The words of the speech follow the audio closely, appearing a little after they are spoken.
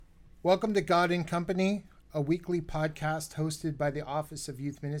Welcome to God and Company, a weekly podcast hosted by the Office of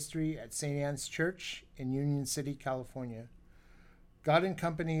Youth Ministry at St. Anne's Church in Union City, California. God and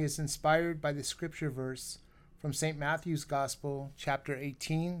Company is inspired by the scripture verse from St. Matthew's Gospel, chapter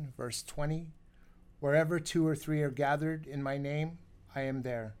 18, verse 20. Wherever two or three are gathered in my name, I am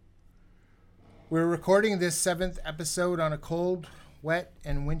there. We're recording this 7th episode on a cold, wet,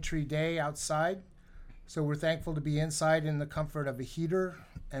 and wintry day outside, so we're thankful to be inside in the comfort of a heater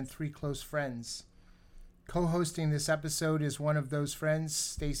and 3 close friends. Co-hosting this episode is one of those friends,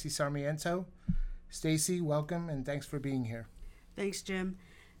 Stacy Sarmiento. Stacy, welcome and thanks for being here. Thanks, Jim.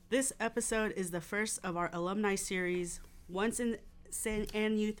 This episode is the first of our alumni series, Once in St.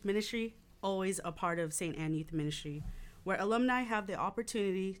 Anne Youth Ministry, Always a Part of St. Anne Youth Ministry, where alumni have the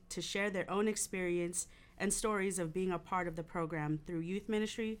opportunity to share their own experience and stories of being a part of the program through youth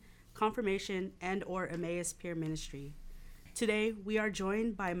ministry, confirmation, and or Emmaus peer ministry. Today, we are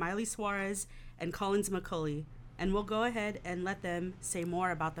joined by Miley Suarez and Collins McCulley, and we'll go ahead and let them say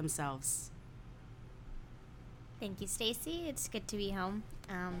more about themselves. Thank you, Stacy. It's good to be home.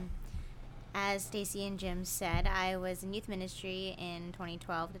 As Stacy and Jim said, I was in youth ministry in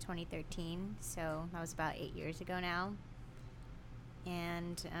 2012 to 2013, so that was about 8 years ago now.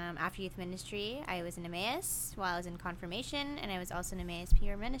 And after youth ministry, I was in Emmaus while I was in confirmation, and I was also an Emmaus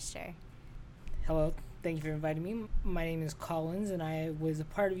peer minister. Hello, thank you for inviting me. My name is Collins, and I was a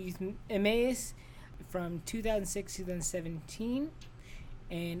part of Youth Emmaus from 2006 to 2017,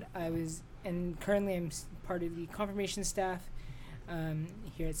 and currently I'm part of the confirmation staff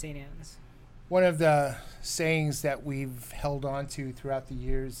here at St. Anne's. One of the sayings that we've held on to throughout the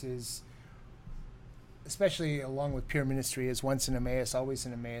years is, especially along with peer ministry, is once in Emmaus, always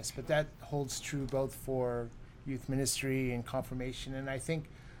in Emmaus, but that holds true both for youth ministry and confirmation, and I think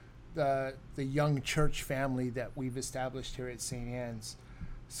the young church family that we've established here at St. Anne's.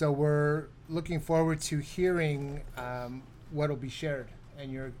 So we're looking forward to hearing what will be shared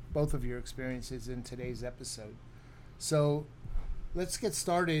and both of your experiences in today's episode. So let's get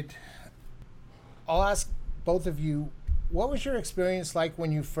started. I'll ask both of you, what was your experience like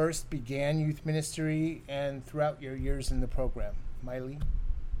when you first began youth ministry and throughout your years in the program? Miley?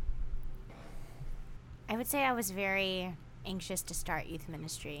 I would say I was very anxious to start youth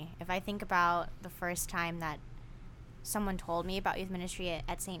ministry. If I think about the first time that someone told me about youth ministry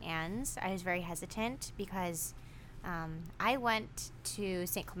at St. Anne's, I was very hesitant because I went to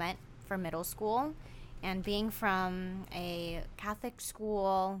St. Clement for middle school, and being from a Catholic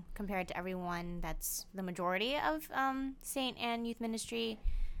school compared to everyone that's the majority of St. Anne Youth Ministry,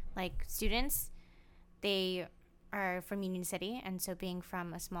 like students, they are from Union City, and so being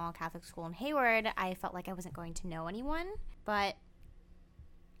from a small Catholic school in Hayward, I felt like I wasn't going to know anyone. But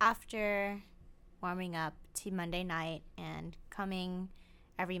after warming up to Monday night and coming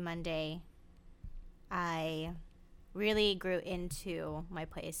every Monday, I really grew into my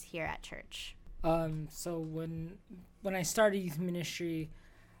place here at church. So when I started youth ministry,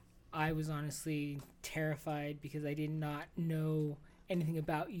 I was honestly terrified because I did not know anything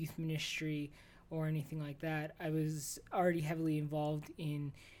about youth ministry or anything like that. I was already heavily involved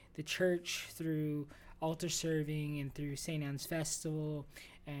in the church through altar serving and through St. Anne's Festival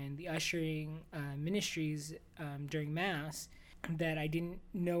and the ushering ministries during Mass, that I didn't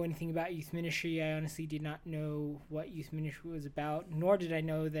know anything about youth ministry. I honestly did not know what youth ministry was about, nor did I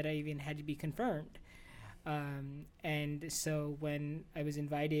know that I even had to be confirmed. And so when I was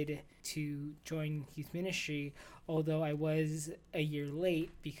invited to join youth ministry, although I was a year late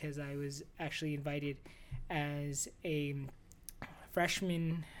because I was actually invited as a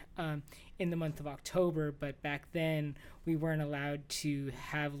freshman in the month of October, but back then we weren't allowed to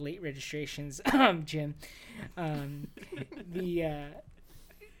have late registrations, Jim.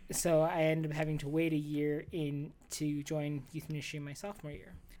 So I ended up having to wait a year to join youth ministry my sophomore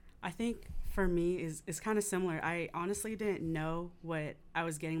year. I think for me is kind of similar. I honestly didn't know what I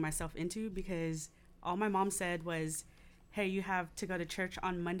was getting myself into because all my mom said was, hey, you have to go to church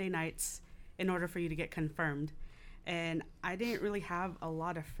on Monday nights in order for you to get confirmed. And I didn't really have a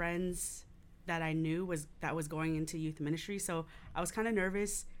lot of friends that I knew was going into youth ministry, so I was kind of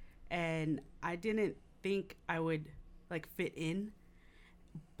nervous, and I didn't think I would fit in.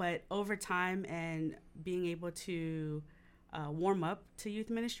 But over time and being able to warm up to youth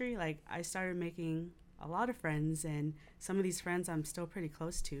ministry, I started making a lot of friends, and some of these friends I'm still pretty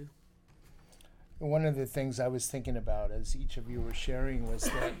close to. One of the things I was thinking about as each of you were sharing was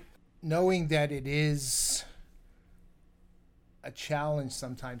that knowing that it is a challenge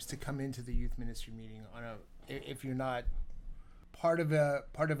sometimes to come into the youth ministry meeting if you're not part of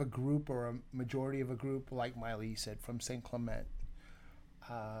a group or a majority of a group, like Miley said, from St. Clement.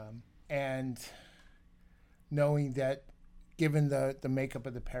 And knowing that, given the makeup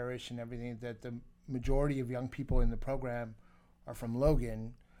of the parish and everything, that the majority of young people in the program are from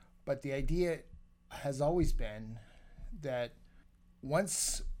Logan. But the idea has always been that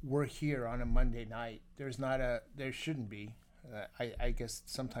once we're here on a Monday night, there shouldn't be, I guess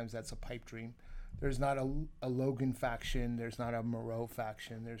sometimes that's a pipe dream. There's not a Logan faction, there's not a Moreau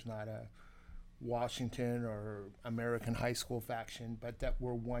faction, there's not a Washington or American high school faction, but that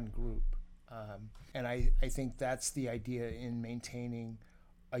we're one group. And I think that's the idea in maintaining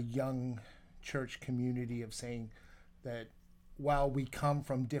a young church community, of saying that while we come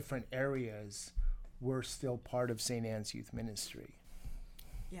from different areas, we're still part of St. Anne's Youth Ministry.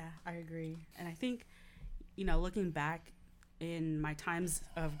 Yeah, I agree. And I think, looking back in my times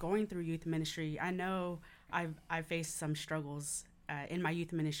of going through youth ministry, I know I've faced some struggles in my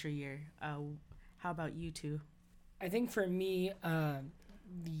youth ministry year. How about you two? I think for me,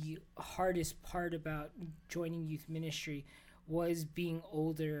 the hardest part about joining youth ministry was being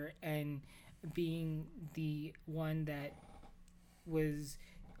older and being the one that was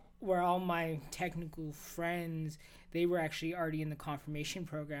where all my technical friends, they were actually already in the confirmation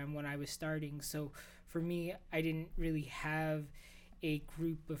program when I was starting. So for me, I didn't really have a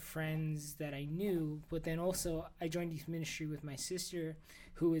group of friends that I knew. But then also I joined youth ministry with my sister,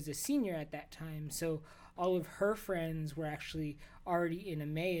 who was a senior at that time. So all of her friends were actually already in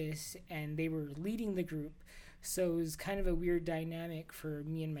Emmaus, and they were leading the group. So it was kind of a weird dynamic for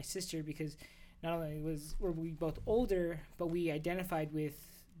me and my sister, because not only were we both older, but we identified with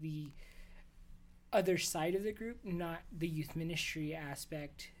the other side of the group, not the youth ministry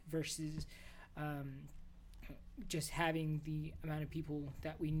aspect, versus just having the amount of people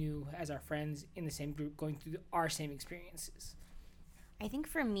that we knew as our friends in the same group going through our same experiences. I think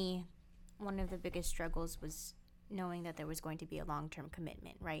for me, one of the biggest struggles was knowing that there was going to be a long-term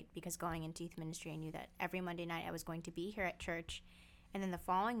commitment, right? Because going into youth ministry, I knew that every Monday night I was going to be here at church, and then the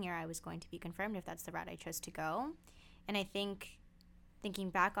following year I was going to be confirmed if that's the route I chose to go. And I think, thinking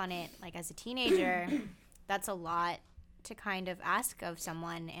back on it, like as a teenager, that's a lot to kind of ask of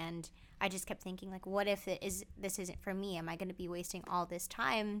someone. And I just kept thinking, like, what if this isn't for me? Am I going to be wasting all this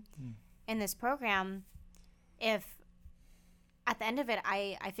time in this program if at the end of it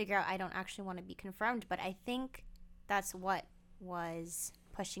I figure out I don't actually want to be confirmed? But I think that's what was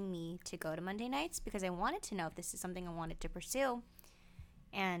pushing me to go to Monday nights, because I wanted to know if this is something I wanted to pursue.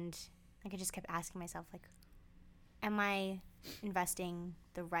 And like I just kept asking myself, like, am I investing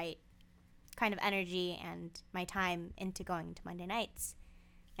the right kind of energy and my time into going to Monday nights?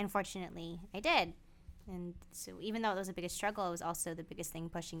 And fortunately, I did. And so even though it was the biggest struggle, it was also the biggest thing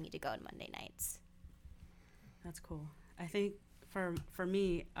pushing me to go to Monday nights. That's cool. I think for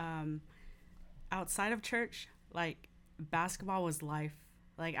me, outside of church, like, basketball was life.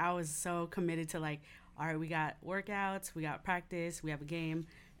 Like, I was so committed to, like, all right, we got workouts, we got practice, we have a game,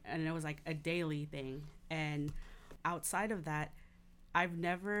 and it was like a daily thing. And outside of that, I've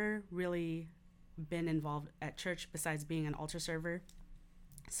never really been involved at church besides being an altar server.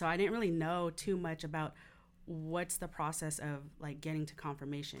 So I didn't really know too much about what's the process of, like, getting to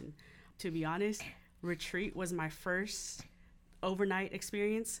confirmation. To be honest, retreat was my first overnight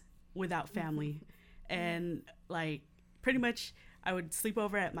experience without family. And, like, pretty much I would sleep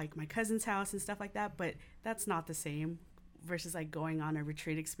over at, like, my cousin's house and stuff like that, but that's not the same versus, like, going on a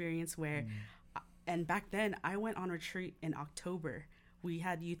retreat experience where and back then I went on retreat in October. We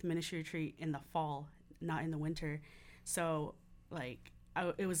had youth ministry retreat in the fall, not in the winter. So, like,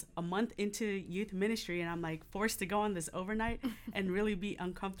 it was a month into youth ministry, and I'm, like, forced to go on this overnight and really be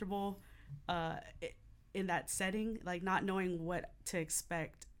uncomfortable in that setting, like, not knowing what to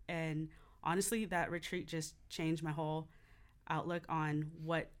expect. And honestly, that retreat just changed my whole outlook on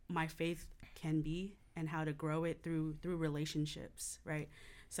what my faith can be and how to grow it through relationships, right?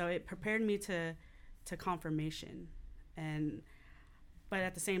 So it prepared me to confirmation. But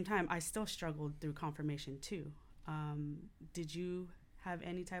at the same time, I still struggled through confirmation too. Did you have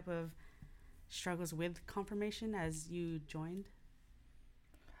any type of struggles with confirmation as you joined?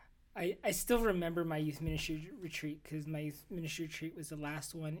 I still remember my youth ministry retreat, because my youth ministry retreat was the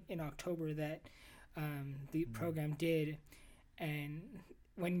last one in October that the program did. And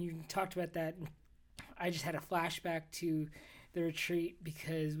when you talked about that, I just had a flashback to the retreat,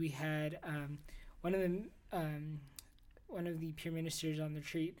 because we had one of the peer ministers on the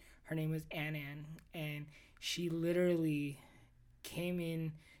retreat. Her name was Ann, and she literally came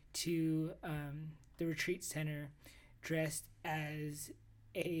in to the retreat center dressed as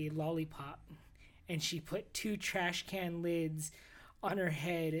a lollipop, and she put 2 trash can lids on her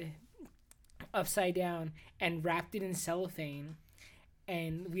head upside down and wrapped it in cellophane,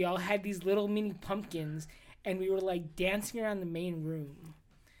 and we all had these little mini pumpkins, and we were like dancing around the main room.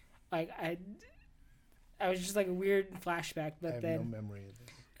 Like I was just like a weird flashback, but I have then no memory of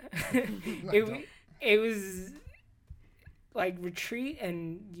it. it was like retreat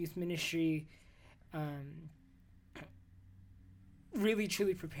and youth ministry really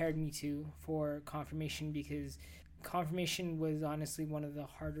truly prepared me for confirmation, because confirmation was honestly one of the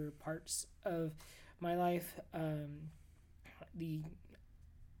harder parts of my life.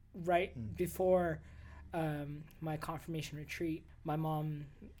 Before my confirmation retreat, my mom,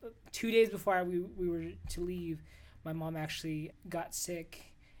 2 days before we were to leave, my mom actually got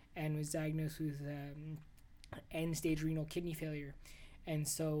sick and was diagnosed with end-stage renal kidney failure. And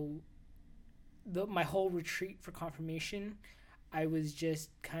so my whole retreat for confirmation, I was just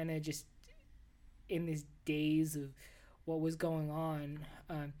kind of just in this daze of what was going on.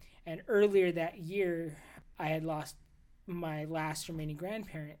 And earlier that year, I had lost my last remaining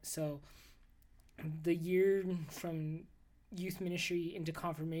grandparent. So the year from youth ministry into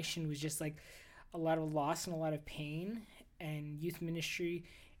confirmation was just like a lot of loss and a lot of pain. And youth ministry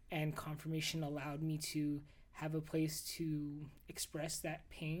and confirmation allowed me to have a place to express that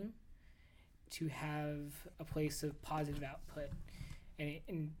pain, to have a place of positive output,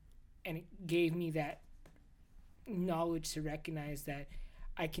 and it gave me that knowledge to recognize that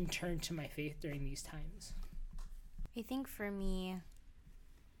I can turn to my faith during these times. I think for me,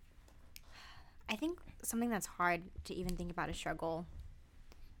 something that's hard to even think about a struggle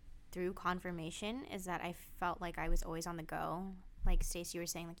through confirmation is that I felt like I was always on the go. Like Stacey, you were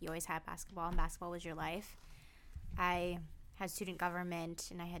saying, like you always had basketball and basketball was your life. I had student government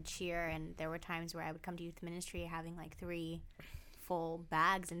and I had cheer, and there were times where I would come to youth ministry having like 3 full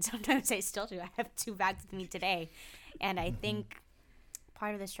bags, and sometimes I still do. I have 2 bags with me today. And I think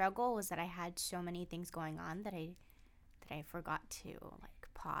part of the struggle was that I had so many things going on that I forgot to like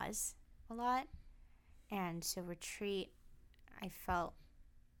pause a lot. And so retreat, I felt,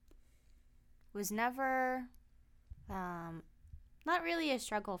 was never not really a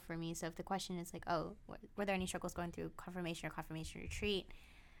struggle for me. So if the question is like, oh, were there any struggles going through confirmation or confirmation retreat,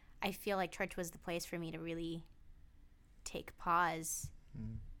 I feel like church was the place for me to really take pause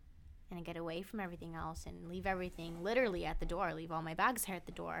and get away from everything else and leave everything literally at the door, leave all my bags there at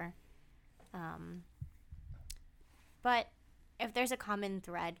the door. But if there's a common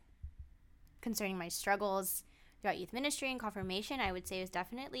thread concerning my struggles throughout youth ministry and confirmation, I would say it was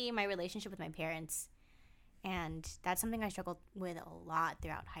definitely my relationship with my parents. And that's something I struggled with a lot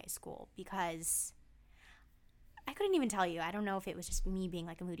throughout high school, because I couldn't even tell you. I don't know if it was just me being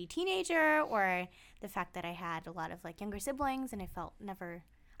like a moody teenager or the fact that I had a lot of like younger siblings and I felt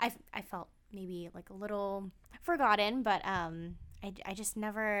maybe like a little forgotten, but I just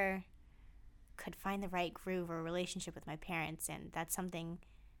never could find the right groove or relationship with my parents. And that's something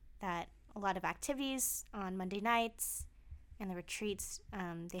that a lot of activities on Monday nights and the retreats,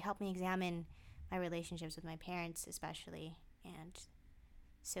 they helped me examine my relationships with my parents especially. And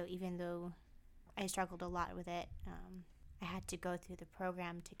so even though I struggled a lot with it, I had to go through the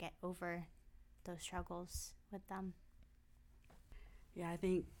program to get over those struggles with them. Yeah, I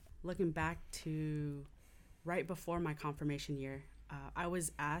think looking back to right before my confirmation year, I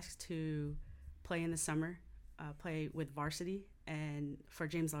was asked to play in the summer, play with varsity and for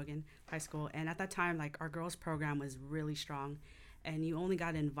James Logan High School. And at that time, like our girls program was really strong, and you only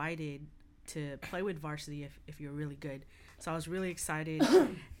got invited to play with varsity if you were really good. So I was really excited.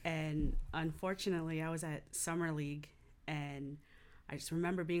 And unfortunately, I was at summer league, and I just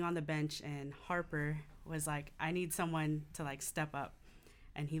remember being on the bench, and Harper was like, I need someone to like step up.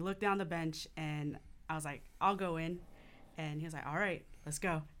 And he looked down the bench, and I was like, I'll go in. And he was like, all right, let's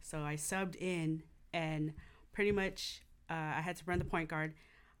go. So I subbed in, and pretty much I had to run the point guard.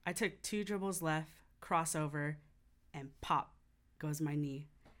 I took 2 dribbles left, crossover, and pop goes my knee.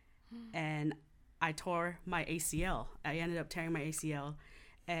 And I tore my ACL. I ended up tearing my ACL.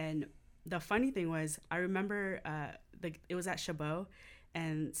 And the funny thing was, I remember it was at Chabot,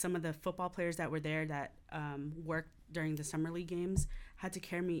 and some of the football players that were there that worked during the summer league games had to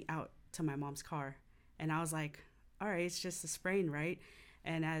carry me out to my mom's car. And I was like, all right, it's just a sprain, right?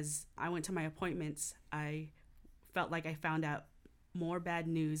 And as I went to my appointments, I felt like I found out more bad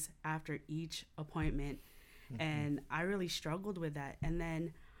news after each appointment. And I really struggled with that. And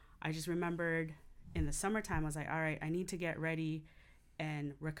then I just remembered in the summertime, I was like, all right, I need to get ready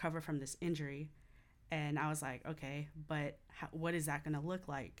and recover from this injury. And I was like, okay, but what is that going to look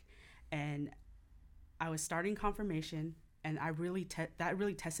like? And I was starting confirmation, and I really that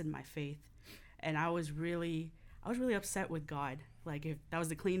really tested my faith. And I was really upset with God. Like, if that was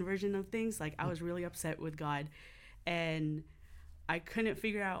the clean version of things, like I was really upset with God. And I couldn't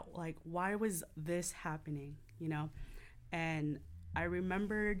figure out like why was this happening, you know? And I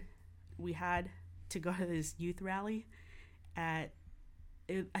remembered we had to go to this youth rally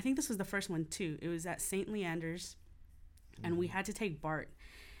I think this was the first one too. It was at St. Leander's, and we had to take BART.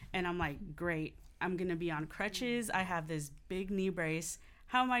 And I'm like, great, I'm going to be on crutches. I have this big knee brace.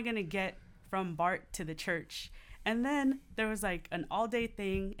 How am I going to get from BART to the church? And then there was like an all-day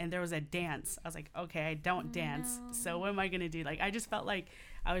thing, and there was a dance. I was like, okay, I don't dance. So what am I going to do? Like, I just felt like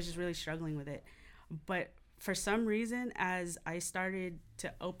I was just really struggling with it. But for some reason, as I started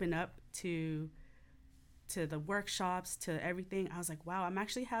to open up to the workshops, to everything, I was like, wow, I'm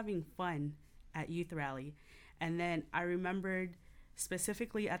actually having fun at youth rally. And then I remembered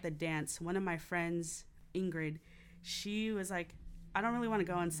specifically at the dance, one of my friends, Ingrid, she was like, I don't really want to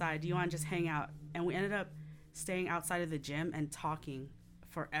go inside. Do you want to just hang out? And we ended up staying outside of the gym and talking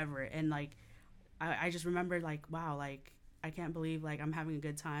forever. And like, I just remembered like, wow, like, I can't believe like I'm having a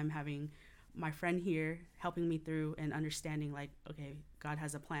good time having my friend here helping me through and understanding like, okay, God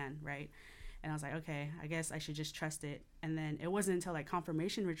has a plan, right? And I was like, okay, I guess I should just trust it. And then it wasn't until like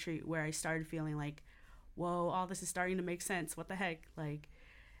confirmation retreat where I started feeling like, whoa, all this is starting to make sense. What the heck? Like,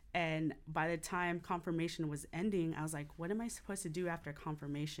 and by the time confirmation was ending, I was like, what am I supposed to do after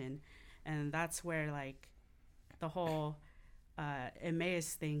confirmation? And that's where like the whole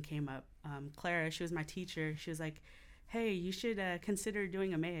Emmaus thing came up. Clara, she was my teacher. She was like, hey, you should consider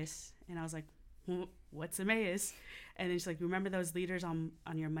doing Emmaus. And I was like, what's Emmaus? And then she's like, remember those leaders on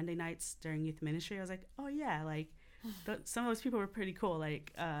your Monday nights during youth ministry? I was like, oh yeah, like some of those people were pretty cool.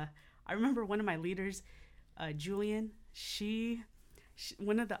 Like I remember one of my leaders, Julian, she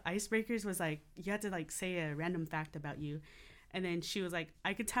one of the icebreakers was like, you had to like say a random fact about you. And then she was like,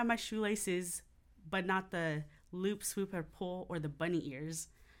 I could tie my shoelaces, but not the loop, swoop, or pull, or the bunny ears.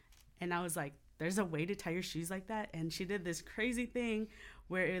 And I was like, there's a way to tie your shoes like that? And she did this crazy thing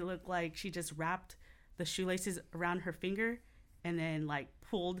where it looked like she just wrapped the shoelaces around her finger and then like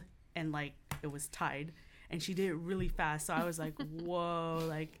pulled and like it was tied. And she did it really fast. So I was like, whoa,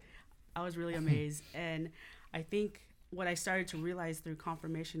 like I was really amazed. And I think what I started to realize through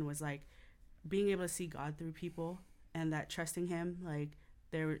confirmation was like being able to see God through people, and that trusting him, like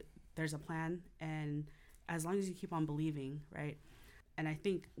there's a plan, and as long as you keep on believing, right? And I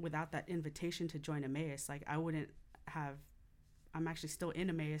think without that invitation to join Emmaus, like I'm actually still in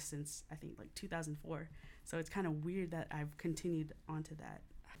Emmaus since I think like 2004. So it's kind of weird that I've continued onto that.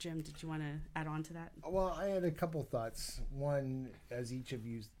 Jim, did you want to add on to that? Well, I had a couple thoughts. One, as each of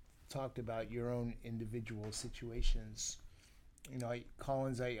you talked about your own individual situations. You know,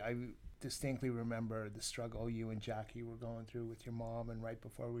 Collins, I distinctly remember the struggle you and Jackie were going through with your mom and right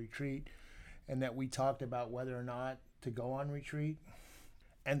before retreat, and that we talked about whether or not to go on retreat.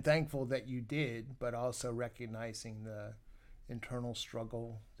 And thankful that you did, but also recognizing the internal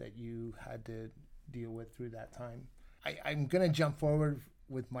struggle that you had to deal with through that time. I'm going to jump forward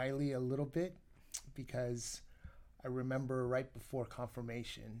with Miley a little bit because I remember right before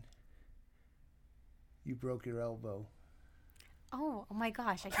confirmation, you broke your elbow. Oh my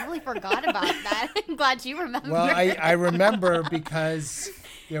gosh, I totally forgot about that. I'm glad you remember. Well, I remember because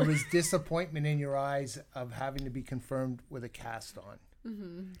there was disappointment in your eyes of having to be confirmed with a cast on.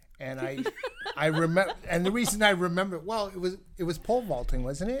 Mm-hmm. And I remember, and the reason I remember, well, it was pole vaulting,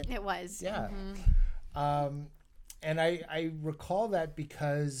 wasn't it? It was. Yeah. Mm-hmm. And I recall that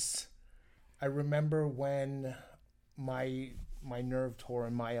because I remember when my nerve tore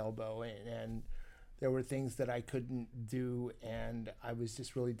in my elbow, and there were things that I couldn't do, and I was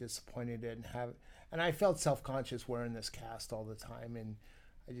just really disappointed and I felt self-conscious wearing this cast all the time, and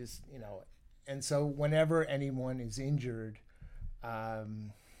I just, and so whenever anyone is injured,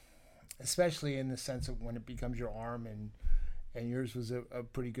 especially in the sense of when it becomes your arm, and yours was a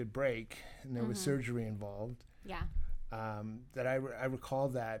pretty good break, and there was surgery involved. Yeah. That I recall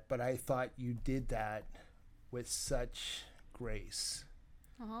that, but I thought you did that with such grace.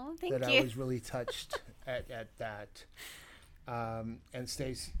 Oh, thank that you. I was really touched at that. And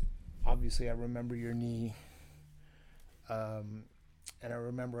Stace, obviously I remember your knee. And I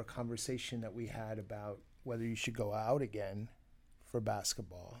remember a conversation that we had about whether you should go out again for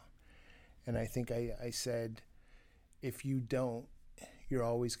basketball. And I think I said, if you don't, you're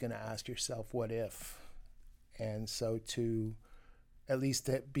always going to ask yourself, what if? And so to at least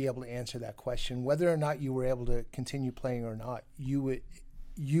to be able to answer that question, whether or not you were able to continue playing or not, you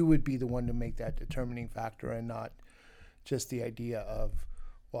would be the one to make that determining factor, and not just the idea of,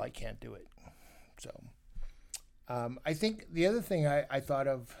 well, I can't do it. So I think the other thing I thought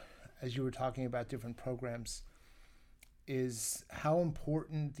of as you were talking about different programs is how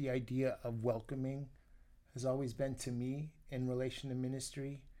important the idea of welcoming has always been to me in relation to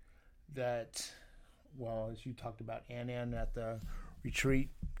ministry that, well, as you talked about Ann at the retreat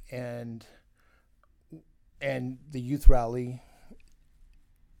and the youth rally,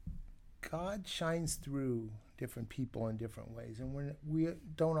 God shines through different people in different ways, and we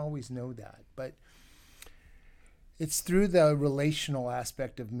don't always know that, but it's through the relational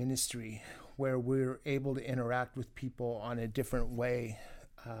aspect of ministry where we're able to interact with people on a different way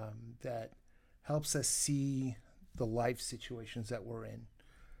that helps us see the life situations that we're in.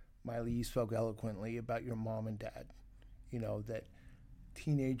 Miley, you spoke eloquently about your mom and dad, that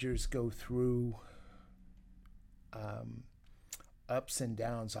teenagers go through ups and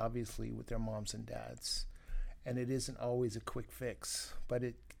downs, obviously, with their moms and dads. And it isn't always a quick fix, but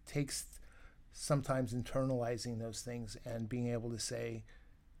it takes sometimes internalizing those things and being able to say,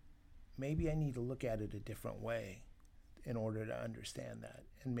 maybe I need to look at it a different way in order to understand that.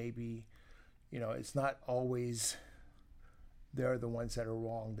 And maybe, it's not always they're the ones that are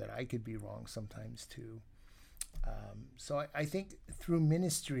wrong, that I could be wrong sometimes too. So I think through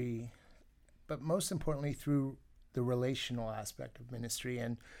ministry, but most importantly through the relational aspect of ministry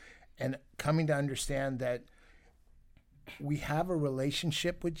and coming to understand that we have a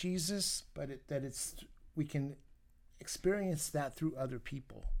relationship with Jesus, but we can experience that through other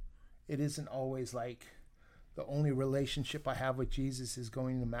people. It isn't always like the only relationship I have with Jesus is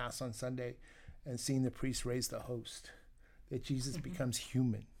going to Mass on Sunday and seeing the priest raise the host. That Jesus becomes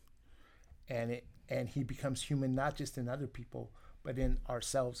human, and he becomes human not just in other people, but in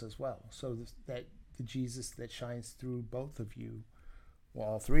ourselves as well. So that the Jesus that shines through both of you, well,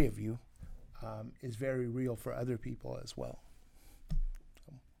 all three of you, is very real for other people as well.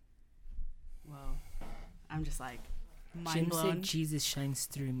 Well, I'm just like mind Jim blown. said Jesus shines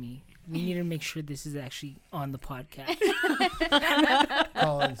through me. We need to make sure this is actually on the podcast.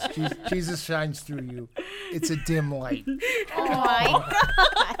 Collins, Jesus shines through you. It's a dim light. Oh my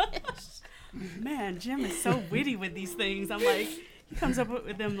gosh. Man, Jim is so witty with these things. I'm like, he comes up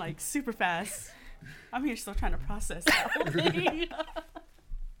with them like super fast. I'm here still trying to process that whole thing.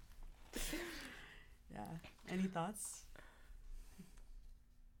 Yeah. Any thoughts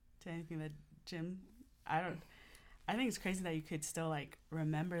to anything that Jim? I think it's crazy that you could still like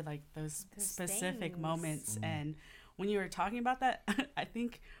remember like those specific things. moments. And when you were talking about that, I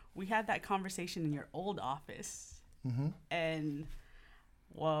think we had that conversation in your old office. Mm-hmm. And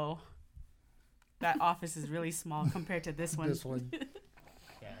whoa, that office is really small compared to this one. This one.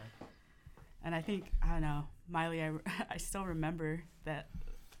 Yeah. And I think, I don't know, Miley, I still remember that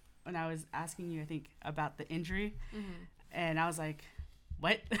when I was asking you, I think, about the injury. Mm-hmm. And I was like,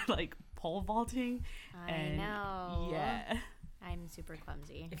 what? Like pole vaulting? I know. Yeah. I'm super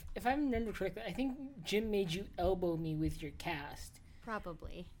clumsy. If I remember correctly, I think Jim made you elbow me with your cast.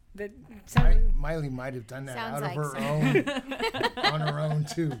 Probably. That sounded, Miley might have done that Sounds out of like her so. own, on her own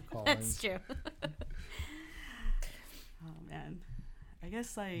too, Collins. That's true. Oh, man. I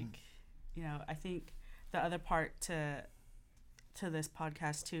guess, like, I think the other part to this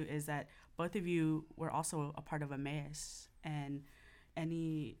podcast, too, is that both of you were also a part of Emmaus. And I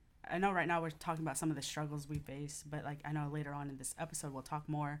know right now we're talking about some of the struggles we face, but, like, I know later on in this episode we'll talk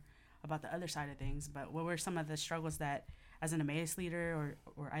more about the other side of things. But what were some of the struggles that, as an Emmaus leader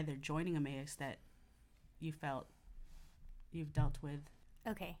or either joining Emmaus, that you felt you've dealt with?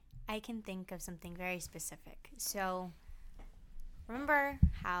 Okay, I can think of something very specific. So, remember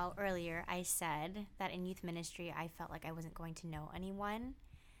how earlier I said that in youth ministry I felt like I wasn't going to know anyone?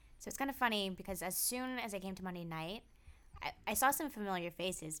 So it's kind of funny because as soon as I came to Monday night, I saw some familiar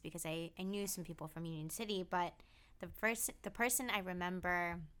faces because I knew some people from Union City, but the person I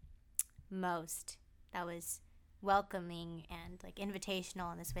remember most that was welcoming and like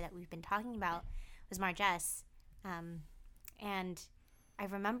invitational in this way that we've been talking about was Marjess. And I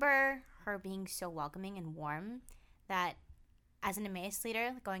remember her being so welcoming and warm that as an Emmaus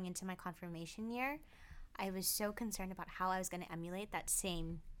leader going into my confirmation year, I was so concerned about how I was going to emulate that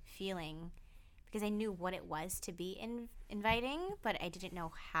same feeling because I knew what it was to be inviting, but I didn't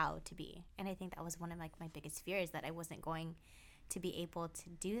know how to be. And I think that was one of like my biggest fears, that I wasn't going to be able to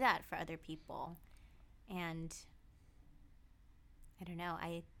do that for other people. And I don't know,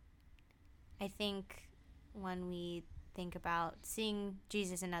 I think when we think about seeing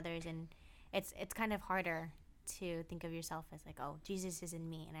Jesus in others, and it's kind of harder to think of yourself as like, oh, Jesus is in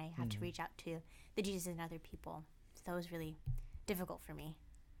me, and I have to reach out to the Jesus in other people. So that was really difficult for me.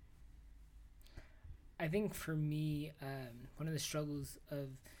 I think for me, one of the struggles of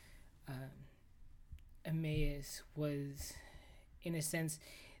Emmaus was, in a sense,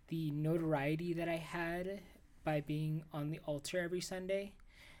 the notoriety that I had by being on the altar every Sunday.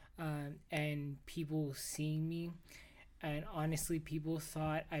 and people seeing me. And honestly, people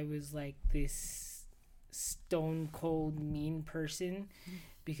thought I was like this stone cold mean person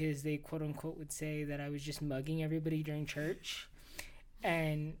because they quote unquote would say that I was just mugging everybody during church.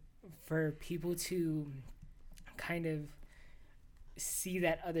 And for people to kind of see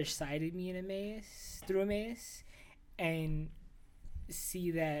that other side of me in Emmaus, through Emmaus, and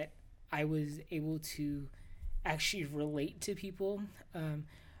see that I was able to actually relate to people.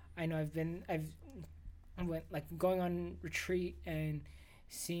 I know I've went like going on retreat and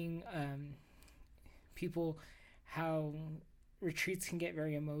seeing people, how retreats can get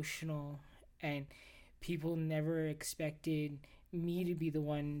very emotional, and people never expected me to be the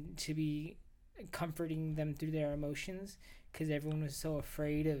one to be comforting them through their emotions, because everyone was so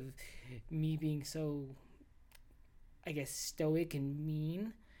afraid of me being so, I guess, stoic and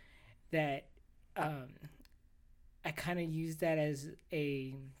mean, that I kind of used that as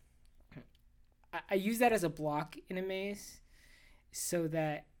I use that as a block in Emmaus, so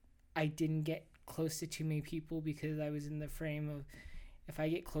that I didn't get close to too many people, because I was in the frame of, if I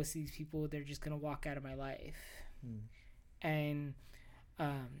get close to these people, they're just going to walk out of my life. And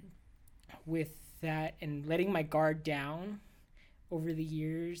with that and letting my guard down over the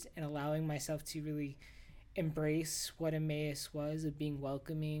years and allowing myself to really embrace what Emmaus was, of being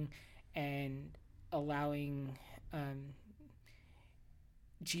welcoming and allowing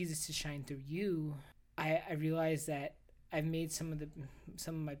Jesus to shine through you, I realized that I've made some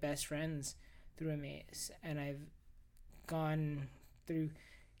of my best friends through Emmaus, and I've gone through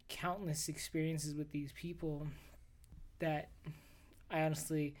countless experiences with these people that I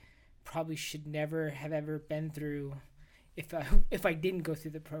honestly probably should never have ever been through if I didn't go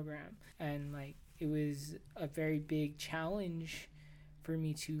through the program. And like, it was a very big challenge for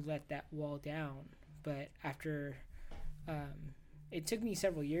me to let that wall down, but after it took me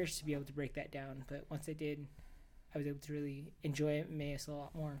several years to be able to break that down, but once I did, I was able to really enjoy Emmaus a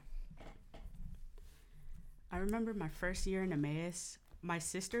lot more. I remember my first year in Emmaus, my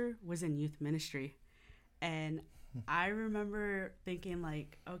sister was in youth ministry, and I remember thinking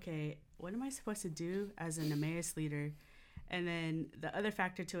like, okay, what am I supposed to do as an Emmaus leader? And then the other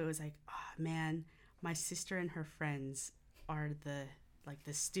factor to it was like, oh man, my sister and her friends are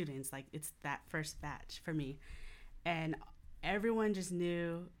the students, like it's that first batch for me. And everyone just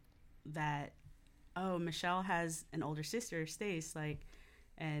knew that, oh, Michelle has an older sister, Stace, like,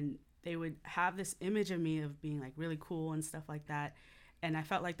 and they would have this image of me of being like really cool and stuff like that. And I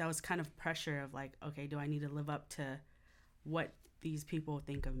felt like that was kind of pressure of like, okay, do I need to live up to what these people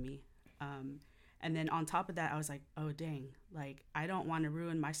think of me? And then on top of that, I was like, oh, dang, like, I don't want to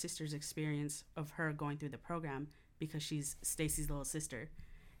ruin my sister's experience of her going through the program because she's Stacy's little sister.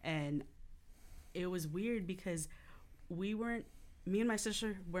 And it was weird because me and my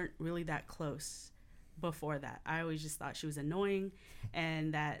sister weren't really that close before that. I always just thought she was annoying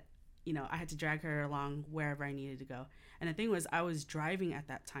and that, you know, I had to drag her along wherever I needed to go. And the thing was, I was driving at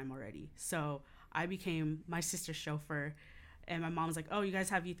that time already. So I became my sister's chauffeur. And my mom was like, oh, you guys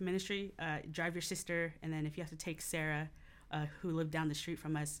have youth ministry? Drive your sister. And then if you have to take Sarah, who lived down the street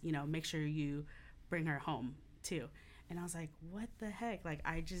from us, you know, make sure you bring her home too. And I was like, what the heck? Like,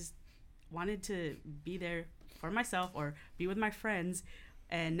 I just wanted to be there for myself or be with my friends.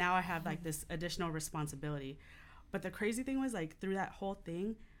 And now I have like this additional responsibility. But the crazy thing was, like, through that whole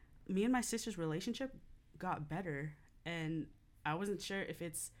thing, me and my sister's relationship got better. And I wasn't sure if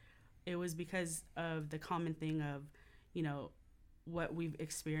it was because of the common thing of, you know, what we've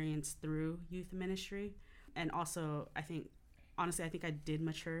experienced through youth ministry. And also, I think I did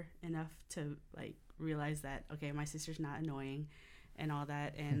mature enough to like realize that, okay, my sister's not annoying and all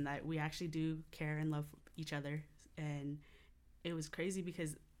that, and that we actually do care and love each other. And it was crazy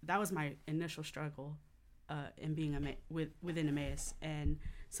because that was my initial struggle in being within Emmaus. And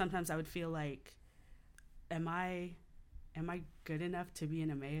sometimes I would feel like, am I good enough to be an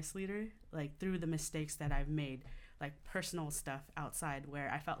Emmaus leader? Like, through the mistakes that I've made, like personal stuff outside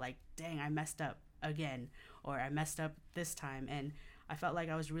where I felt like, dang, I messed up again, or I messed up this time. And I felt like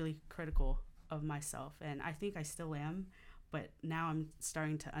I was really critical of myself. And I think I still am, but now I'm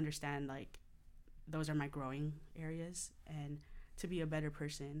starting to understand, like, those are my growing areas and to be a better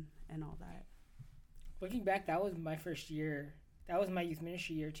person and all that. Looking back, that was my first year. That was my youth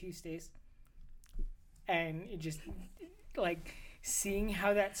ministry year too, Stace. And it just, like, seeing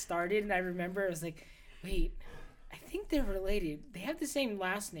how that started, and I remember I was like, wait, I think they're related. They have the same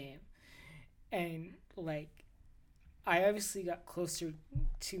last name. And, like, I obviously got closer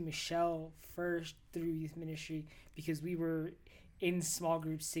to Michelle first through youth ministry because we were in small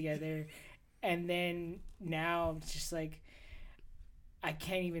groups together. And then now, just like, I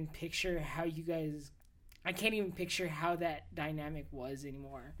can't even picture how that dynamic was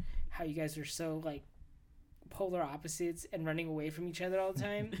anymore. How you guys are so like polar opposites and running away from each other all the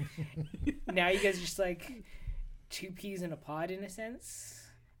time. Now you guys are just like two peas in a pod in a sense.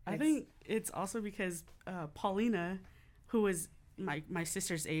 I think it's also because Paulina, who was my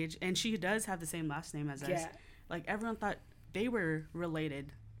sister's age, and she does have the same last name as us. Like everyone thought they were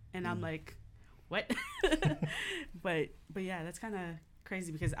related, and I'm like, what? but yeah, that's kind of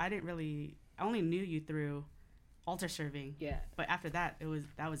crazy because I only knew you through altar serving. Yeah. But after that,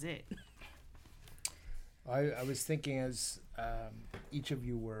 that was it. I was thinking as each of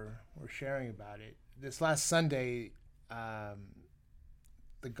you were sharing about it. This last Sunday,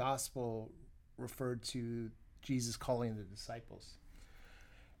 the gospel referred to Jesus calling the disciples.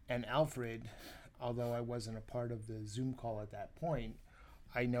 And Alfred, although I wasn't a part of the Zoom call at that point,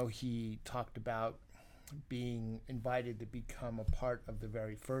 I know he talked about being invited to become a part of the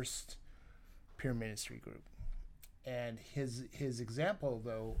very first peer ministry group. And his example,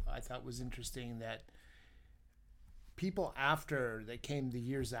 though, I thought was interesting that people that came the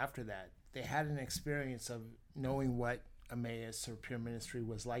years after that, they had an experience of knowing what Emmaus or peer ministry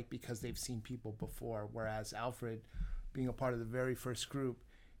was like because they've seen people before, whereas Alfred, being a part of the very first group,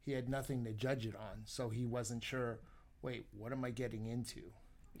 he had nothing to judge it on, so he wasn't sure, wait, what am I getting into?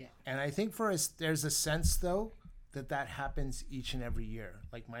 Yeah. And I think for us, there's a sense, though, that happens each and every year.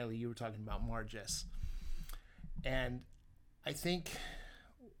 Like, Miley, you were talking about Margis. And I think,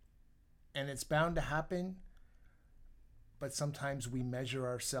 and it's bound to happen, but sometimes we measure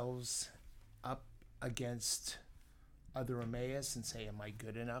ourselves up against other Emmaus and say, am I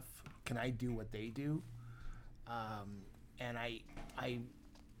good enough? Can I do what they do? And I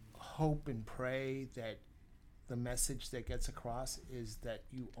hope and pray that the message that gets across is that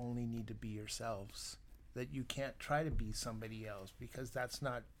you only need to be yourselves, that you can't try to be somebody else because that's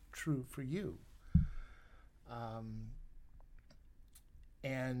not true for you.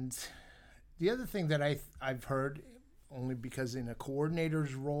 And the other thing that I've heard, only because in a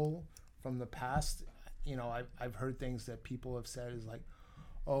coordinator's role from the past, I've heard things that people have said is like,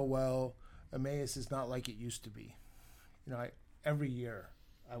 oh, well, Emmaus is not like it used to be. Every year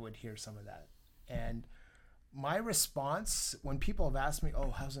I would hear some of that. And my response when people have asked me,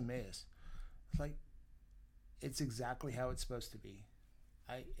 oh, how's Emmaus? It's like, it's exactly how it's supposed to be.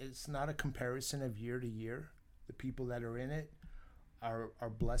 It's not a comparison of year to year. The people that are in it are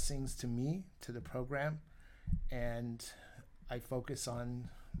blessings to me, to the program. And I focus on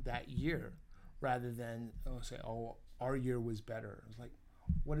that year rather than say, oh, our year was better. It's like,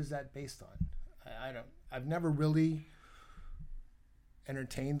 what is that based on? I've never really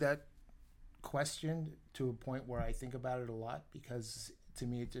entertained that question to a point where I think about it a lot because to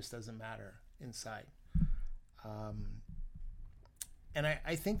me it just doesn't matter inside. And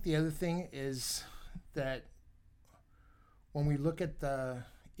I think the other thing is that when we look at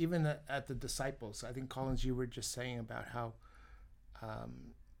even at the disciples, I think Collins, you were just saying about how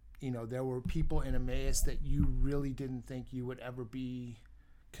there were people in Emmaus that you really didn't think you would ever be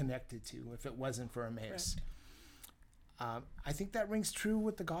connected to if it wasn't for Emmaus. Right. I think that rings true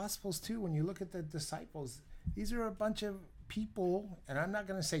with the Gospels too. When you look at the disciples, these are a bunch of people, and I'm not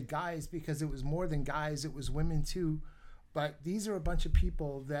going to say guys because it was more than guys, it was women too, but these are a bunch of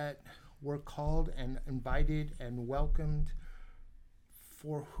people that were called and invited and welcomed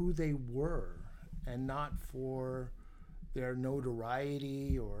for who they were and not for their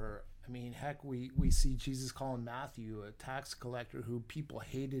notoriety or, heck, we see Jesus calling Matthew a tax collector who people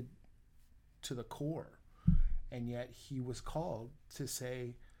hated to the core. And yet he was called to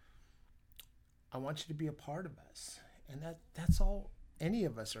say, I want you to be a part of us. And that's all any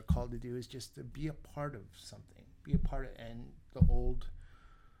of us are called to do, is just to be a part of something. Be a part of, and the old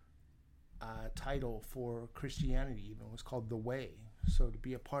title for Christianity even was called The Way. So to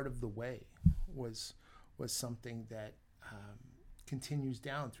be a part of the way was something that continues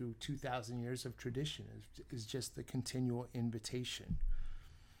down through 2,000 years of tradition, is just the continual invitation.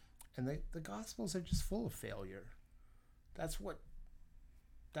 And the Gospels are just full of failure. That's what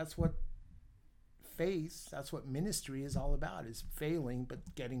faith, that's what ministry is all about, is failing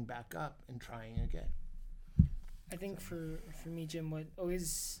but getting back up and trying again. I think for me, Jim, what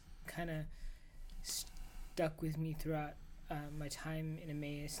always kind of stuck with me throughout my time in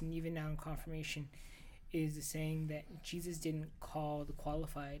Emmaus and even now in confirmation is the saying that Jesus didn't call the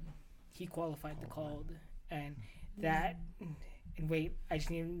qualified, he qualified the called. And that, and wait,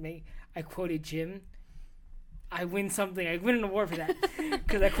 I quoted Jim. I win something. I win an award for that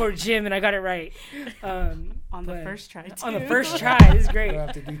because I quoted Jim and I got it right. On the first try, too. On the first try. This is great. We'll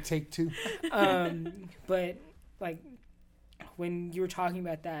have to do take two. But, like, when you were talking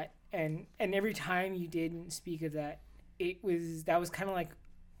about that, and every time you didn't speak of that, that was kind of like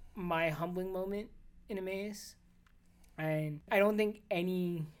my humbling moment in Emmaus. And I don't think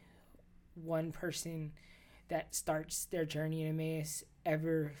any one person that starts their journey in Emmaus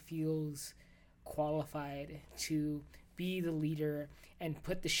ever feels qualified to be the leader and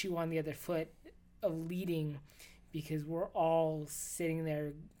put the shoe on the other foot of leading, because we're all sitting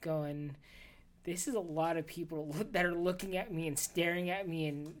there going, this is a lot of people that are looking at me and staring at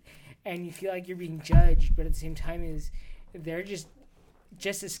me, and you feel like you're being judged, but at the same time they're just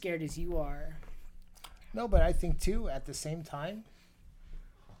as scared as you are. No, but I think too, at the same time,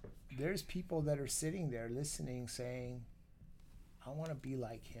 there's people that are sitting there listening saying, I want to be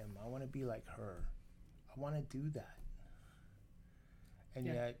like him. I want to be like her. I want to do that. And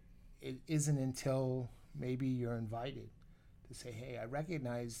yet it isn't until maybe you're invited to say, hey, I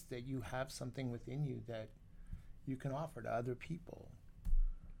recognize that you have something within you that you can offer to other people,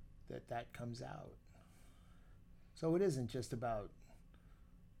 that comes out. So it isn't just about,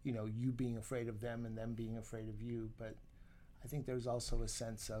 you being afraid of them and them being afraid of you, but I think there's also a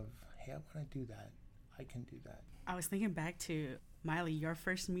sense of, hey, I want to do that. I can do that. I was thinking back to, Miley, your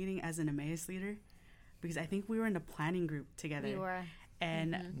first meeting as an Emmaus leader, because I think we were in a planning group together. We were.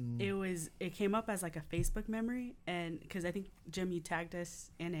 And it came up as like a Facebook memory, and because I think, Jim, you tagged us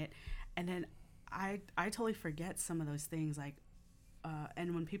in it, and then I totally forget some of those things, like,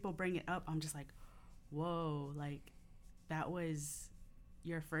 and when people bring it up, I'm just like, whoa, like, that was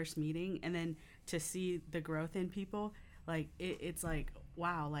your first meeting, and then to see the growth in people, like, it's like,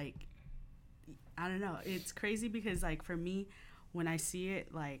 wow, like, I don't know, it's crazy, because like for me, when I see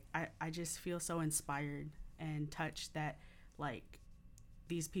it, like, I just feel so inspired and touched that, like,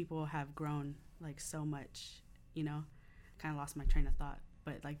 these people have grown like so much, kind of lost my train of thought,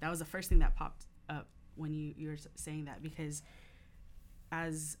 but like that was the first thing that popped up when you were saying that, because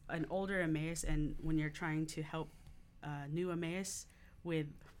as an older Emmaus, and when you're trying to help new Emmaus with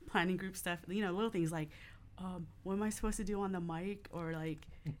planning group stuff, little things like, what am I supposed to do on the mic, or like,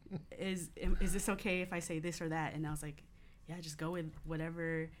 is this okay if I say this or that? And I was like, yeah, just go with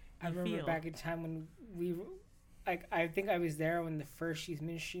whatever I remember back in time when I think I was there when the first youth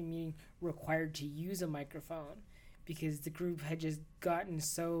ministry meeting required to use a microphone, because the group had just gotten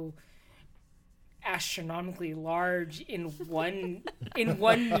so astronomically large in one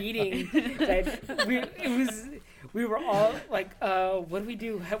meeting that we were all like, what do we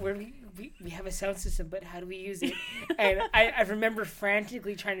do? We have a sound system, but how do we use it? And I remember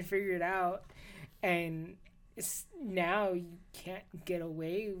frantically trying to figure it out, and now you can't get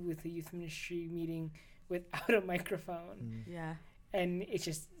away with a youth ministry meeting without a microphone. Yeah. And it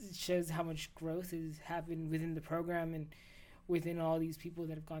just shows how much growth has happened within the program and within all these people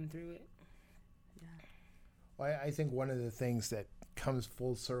that have gone through it. Yeah. Well, I think one of the things that comes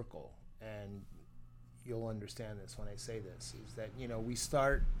full circle, and you'll understand this when I say this, is that,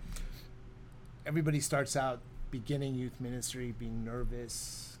 everybody starts out beginning youth ministry being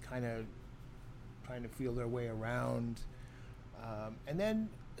nervous, kind of trying to feel their way around, and then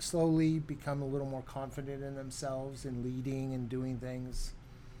slowly become a little more confident in themselves and leading and doing things.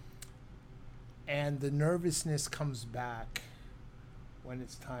 And the nervousness comes back when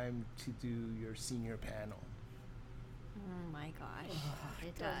it's time to do your senior panel. Oh my gosh,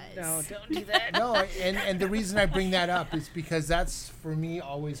 it does. No, don't do that. No, and the reason I bring that up is because that's, for me,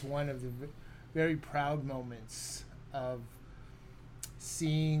 always one of the very proud moments of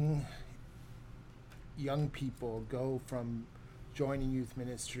seeing young people go from joining youth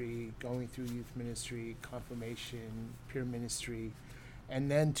ministry, going through youth ministry, confirmation, peer ministry, and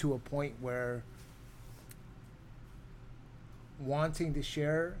then to a point where wanting to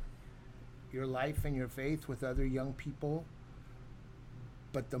share your life and your faith with other young people,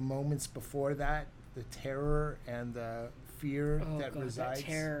 but the moments before that, the terror and the fear that resides. That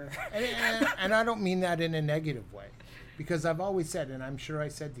terror. And I don't mean that in a negative way, because I've always said, and I'm sure I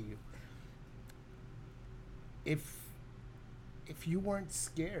said to you, if you weren't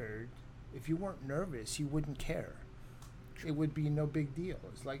scared, if you weren't nervous, you wouldn't care. It would be no big deal.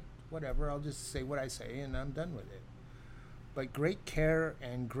 It's like, whatever, I'll just say what I say and I'm done with it. But great care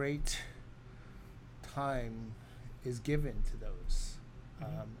and great time is given to those.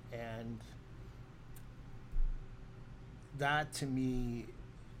 And that, to me,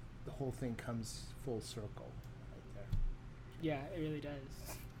 the whole thing comes full circle right there. Yeah, it really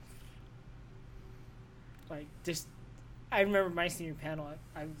does. Like, just, I remember my senior panel,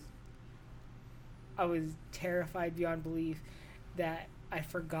 I was terrified beyond belief that I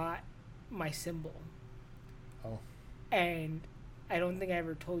forgot my symbol. Oh. And I don't think I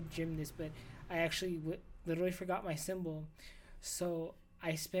ever told Jim this, but I actually literally forgot my symbol. So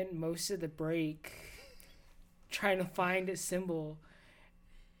I spent most of the break trying to find a symbol.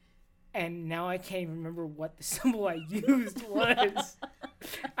 And now I can't even remember what the symbol I used was.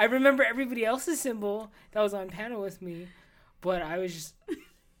 I remember everybody else's symbol that was on panel with me, but I was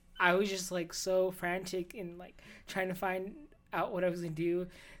just like so frantic and like trying to find out what I was gonna do,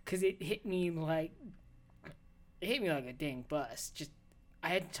 because it hit me like a dang bus. Just I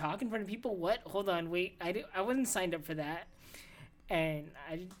had to talk in front of people. What? Hold on, wait. I wasn't signed up for that, and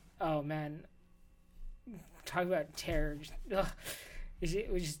oh man, talk about terror. Just,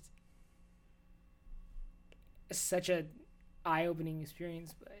 it was just such a eye-opening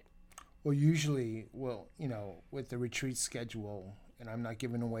experience. But Well, usually, with the retreat schedule, and I'm not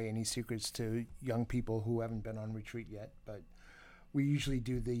giving away any secrets to young people who haven't been on retreat yet, but we usually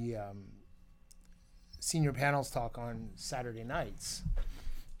do the senior panels talk on Saturday nights.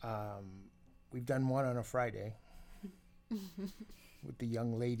 We've done one on a Friday with the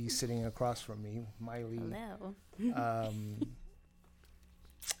young lady sitting across from me, Miley. Hello.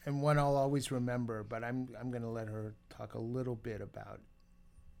 And one I'll always remember, but I'm going to let her talk a little bit about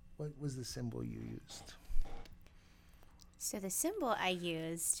what was the symbol you used. So the symbol I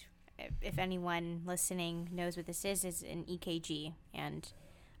used, if anyone listening knows what this is an EKG. And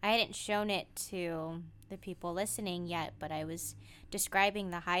I hadn't shown it to the people listening yet, but I was describing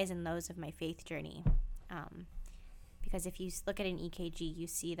the highs and lows of my faith journey. Because if you look at an EKG, you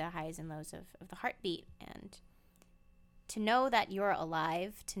see the highs and lows of the heartbeat. And to know that you're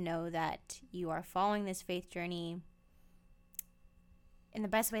alive, to know that you are following this faith journey in the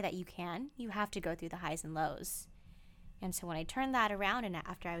best way that you can, you have to go through the highs and lows. And so when I turned that around, and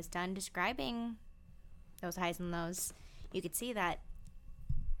after I was done describing those highs and lows, you could see that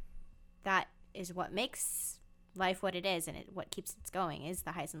that is what makes life what it is, and what keeps it going is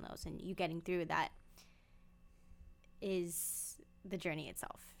the highs and lows. And you getting through that is the journey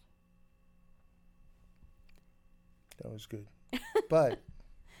itself. That was good. But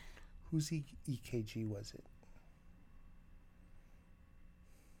whose EKG was it?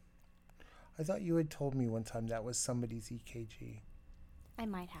 I thought you had told me one time that was somebody's EKG. I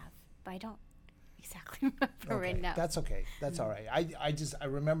might have, but I don't exactly remember right now. That's okay. That's all right. I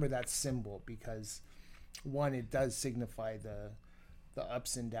remember that symbol because, one, it does signify the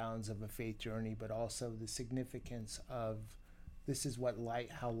ups and downs of a faith journey, but also the significance of this is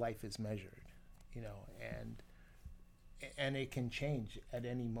how life is measured, and it can change at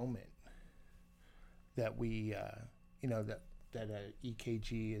any moment that we, that a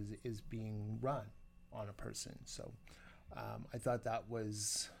EKG is being run on a person. So I thought that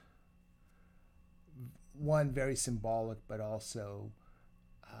was, one, very symbolic, but also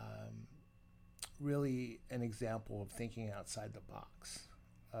really an example of thinking outside the box,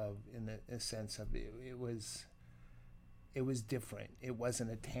 in the sense of it was different. It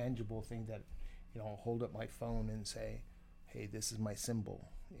wasn't a tangible thing that, I'll hold up my phone and say, hey, this is my symbol.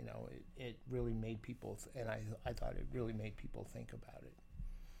 It really made people, and I thought it really made people think about it.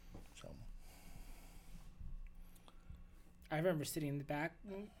 So I remember sitting in the back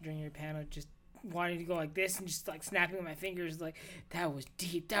during your panel, just wanting to go like this and just like snapping with my fingers, like that was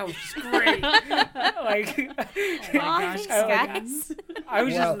deep, that was just great. Like, oh my gosh, guys.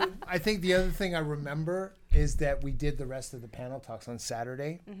 I think the other thing I remember is that we did the rest of the panel talks on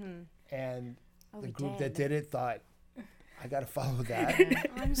Saturday, and the group that did it thought, I got to follow that.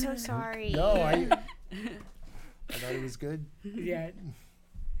 I'm so sorry. No, I thought it was good. Yeah.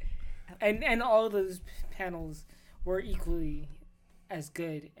 And all of those panels were equally as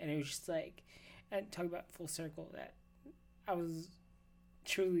good. And it was just like, and talk about full circle, that I was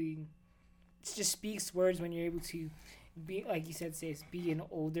truly, it just speaks words when you're able to be, like you said, Stace, be an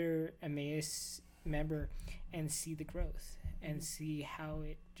older Emmaus member and see the growth and see how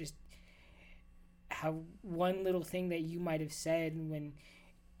it just, how one little thing that you might have said when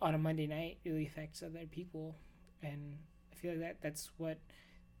on a Monday night really affects other people. And I feel like that's what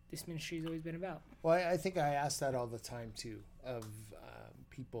this ministry has always been about. Well, I think I ask that all the time too, of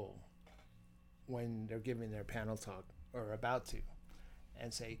people when they're giving their panel talk or about to,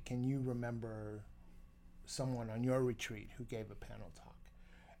 and say, can you remember someone on your retreat who gave a panel talk?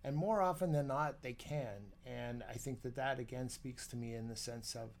 And more often than not, they can. And I think that again speaks to me in the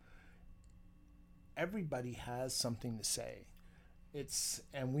sense of, everybody has something to say.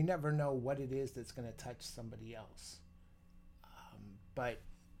 And we never know what it is that's going to touch somebody else. But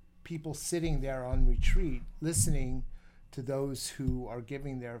people sitting there on retreat, listening to those who are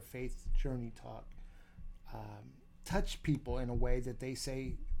giving their faith journey talk, touch people in a way that they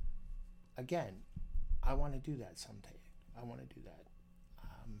say, again, I want to do that someday. I want to do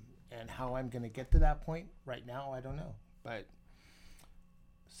that. And how I'm going to get to that point right now, I don't know. But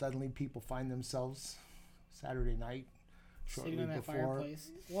suddenly people find themselves Saturday night, shortly Sitting on that before.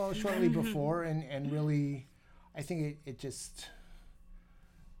 fireplace. Well, shortly before, and really, I think it just,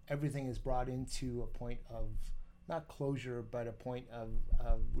 everything is brought into a point of, not closure, but a point of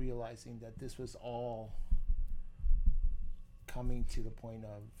realizing that this was all coming to the point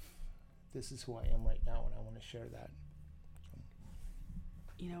of, this is who I am right now, and I want to share that.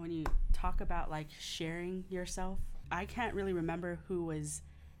 You know, when you talk about like sharing yourself, I can't really remember who was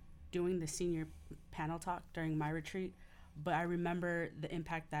doing the senior panel talk during my retreat, but I remember the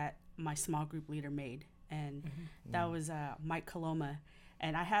impact that my small group leader made, and that was Mike Coloma.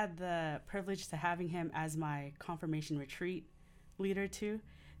 And I had the privilege to having him as my confirmation retreat leader too.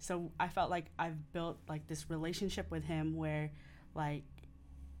 So I felt like I've built like this relationship with him where like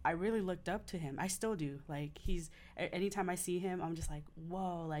I really looked up to him. I still do. Like anytime I see him, I'm just like,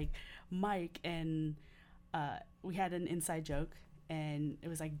 whoa, like Mike. And we had an inside joke, and it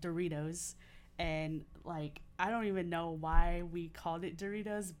was like Doritos. And like, I don't even know why we called it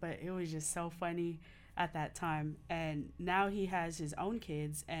Doritos, but it was just so funny at that time. And now he has his own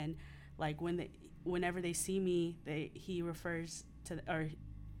kids, and like whenever they see me, he refers to, or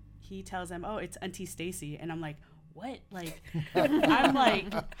he tells them, oh, it's Auntie Stacy. And I'm like, what? Like, I'm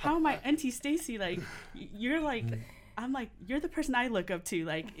like, how am I Auntie Stacy? Like, you're like, I'm like, you're the person I look up to.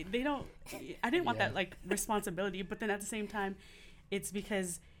 Like, I didn't want that like responsibility, but then at the same time, it's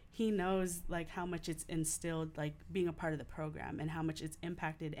because he knows like how much it's instilled, like being a part of the program, and how much it's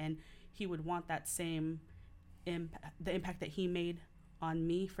impacted, and he would want that same the impact that he made on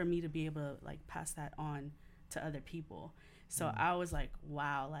me, for me to be able to like pass that on to other people. So I was like,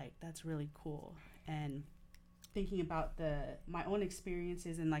 wow, like that's really cool. And thinking about my own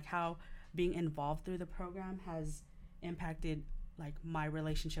experiences and like how being involved through the program has impacted like my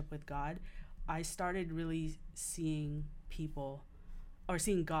relationship with God, I started really seeing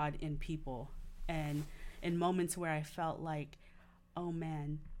God in people, and in moments where I felt like, oh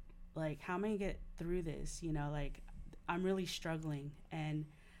man, like how am I gonna get through this? You know, like I'm really struggling, and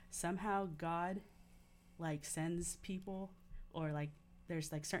somehow God like sends people, or like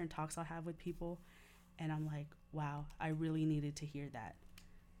there's like certain talks I'll have with people, and I'm like, wow, I really needed to hear that.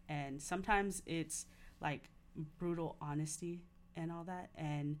 And sometimes it's like brutal honesty and all that,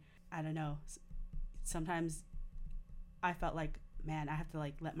 and I don't know, sometimes I felt like, man, I have to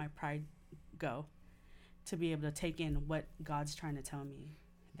like let my pride go to be able to take in what God's trying to tell me.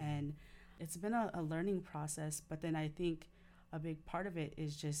 And it's been a learning process, but then I think a big part of it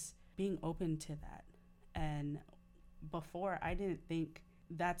is just being open to that. And before, I didn't think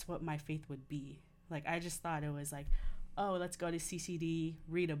that's what my faith would be. Like, I just thought it was like, oh, let's go to CCD,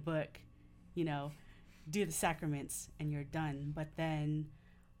 read a book, you know, do the sacraments, and you're done. But then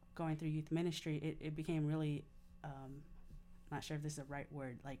going through youth ministry, it became really, not sure if this is the right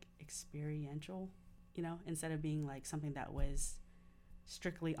word, like experiential, you know, instead of being like something that was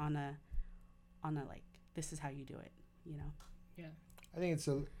strictly on a like, this is how you do it, you know? Yeah. I think it's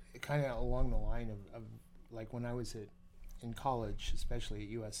kind of along the line of like when I was in college, especially at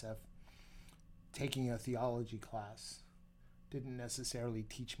USF, taking a theology class didn't necessarily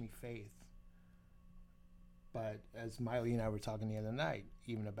teach me faith. But as Miley and I were talking the other night,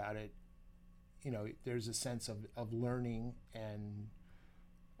 even about it, you know, there's a sense of learning and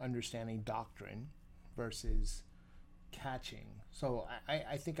understanding doctrine versus catching. So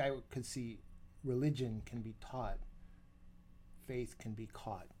I think I could see religion can be taught, faith can be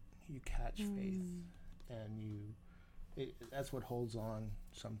caught. You catch faith, and that's what holds on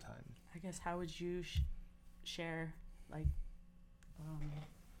sometimes. I guess, how would you share like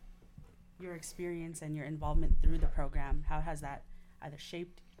your experience and your involvement through the program? How has that either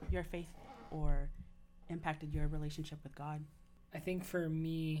shaped your faith or impacted your relationship with God? I think for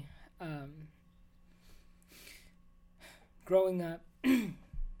me, growing up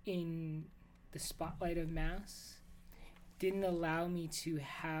in the spotlight of Mass didn't allow me to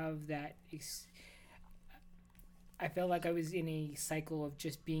have that. I felt like I was in a cycle of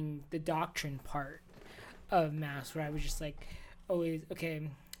just being the doctrine part of Mass, where I was just like, always, okay,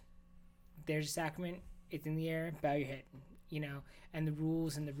 there's a sacrament, it's in the air, bow your head, you know, and the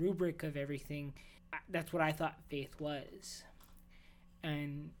rules and the rubric of everything. That's what I thought faith was.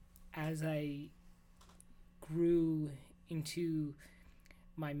 And as I grew into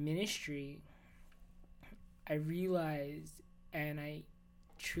my ministry, I realized, and I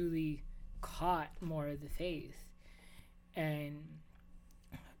truly caught more of the faith. And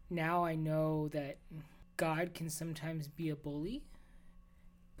now I know that God can sometimes be a bully,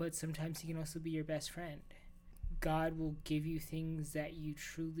 but sometimes he can also be your best friend. God will give you things that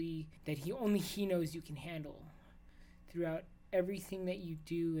only he knows you can handle. Throughout everything that you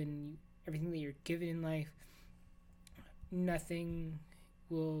do and everything that you're given in life, nothing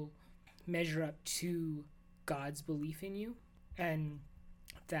will measure up to God's belief in you. And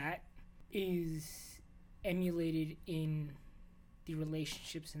that is emulated in the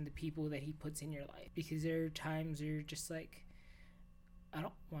relationships and the people that he puts in your life. Because there are times where you're just like, I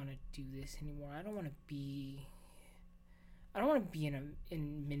don't want to do this anymore. I don't want to be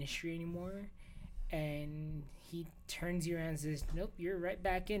in ministry anymore. And he turns you around and says, nope, you're right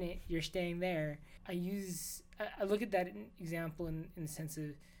back in it. You're staying there. I look at that example in the sense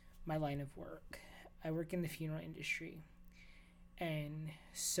of my line of work. I work in the funeral industry. And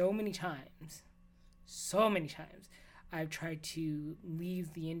so many times, I've tried to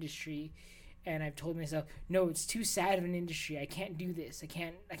leave the industry, and I've told myself, no, it's too sad of an industry. I can't do this. I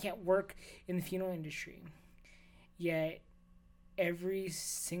can't work in the funeral industry. Yet every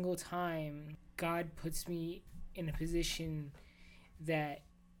single time, God puts me in a position that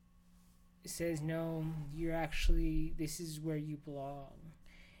says, no, this is where you belong.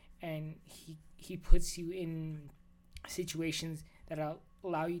 And he puts you in situations that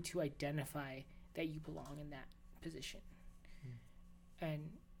allow you to identify that you belong in that position.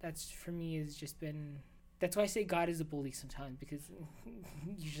 And that's, for me, has just been, that's why I say God is a bully sometimes, because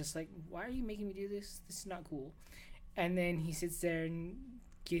you're just like, why are you making me do this? This is not cool. And then he sits there and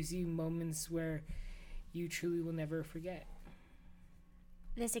gives you moments where you truly will never forget.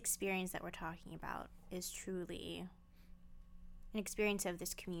 This experience that we're talking about is truly an experience of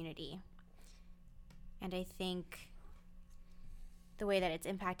this community. And I think the way that it's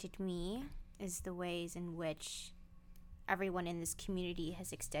impacted me is the ways in which everyone in this community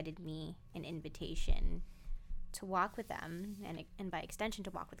has extended me an invitation to walk with them, and by extension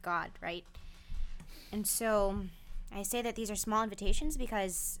to walk with God, right? And so I say that these are small invitations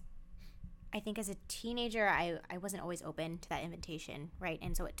because I think as a teenager, I wasn't always open to that invitation, right?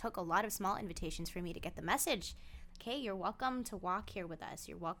 And so it took a lot of small invitations for me to get the message. Okay, you're welcome to walk here with us.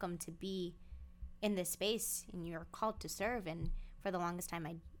 You're welcome to be in this space, and you're called to serve. And for the longest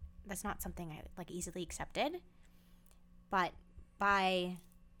time, that's not something I easily accepted. But by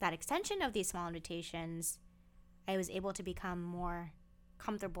that extension of these small invitations, I was able to become more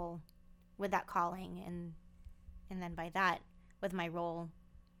comfortable with that calling, and then by that, with my role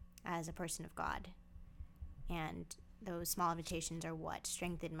as a person of God. And those small invitations are what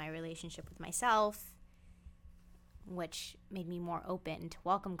strengthened my relationship with myself, which made me more open to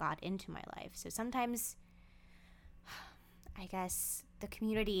welcome God into my life. So sometimes, I guess, the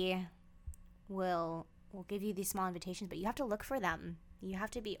community will give you these small invitations, but you have to look for them. You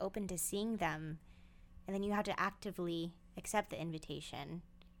have to be open to seeing them, and then you have to actively accept the invitation.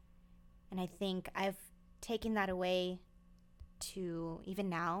 And I think I've taken that away to even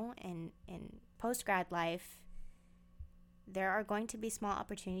now in post-grad life. There are going to be small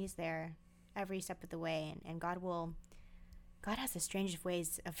opportunities there every step of the way, and God has the strangest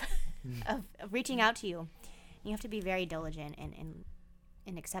ways of of reaching out to you. You have to be very diligent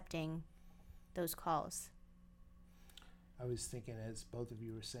in accepting those calls. I was thinking, as both of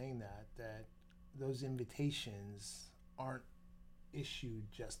you were saying that those invitations aren't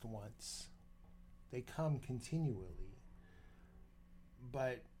issued just once. They come continually.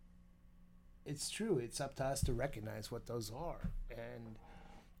 But it's true, it's up to us to recognize what those are. And,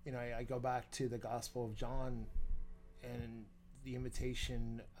 I go back to the Gospel of John and the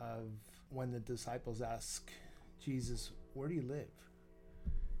invitation of when the disciples ask Jesus, where do you live?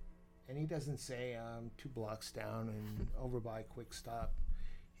 And he doesn't say, 2 blocks down and over by Quick Stop.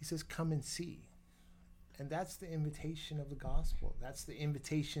 He says, come and see. And that's the invitation of the gospel. That's the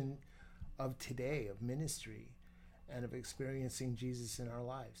invitation of today, of ministry, and of experiencing Jesus in our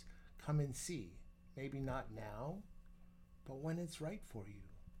lives. Come and see. Maybe not now, but when it's right for you.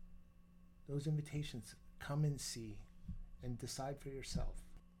 Those invitations, come and see and decide for yourself.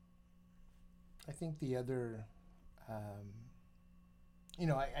 I think the other,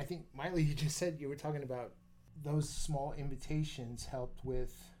 I think, Miley, you just said, you were talking about those small invitations helped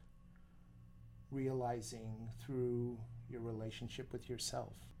with realizing through your relationship with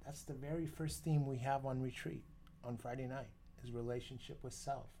yourself. That's the very first theme we have on retreat on Friday night, is relationship with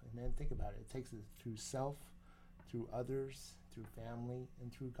self. And then think about it. It takes us through self, through others, through family,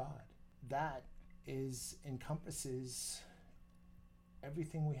 and through God. That encompasses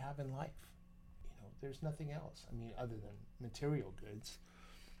everything we have in life. There's nothing else. Other than material goods.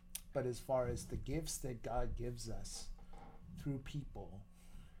 But as far as the gifts that God gives us through people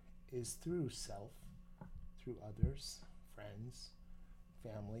is through self, through others, friends,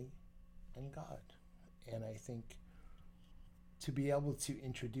 family, and God. And I think to be able to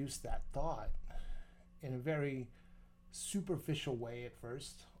introduce that thought in a very superficial way at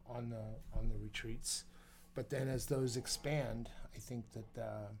first on the retreats, but then as those expand, I think that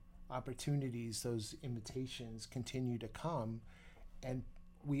the opportunities, those invitations continue to come, and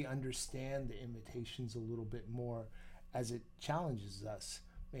we understand the invitations a little bit more as it challenges us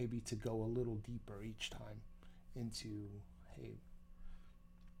maybe to go a little deeper each time into, hey,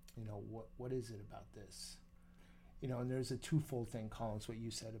 what is it about this? And there's a twofold thing, Collins, what you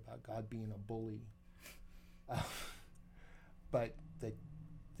said about God being a bully. But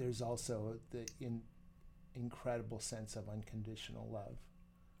there's also the incredible sense of unconditional love,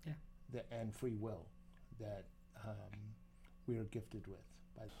 and free will that we are gifted with.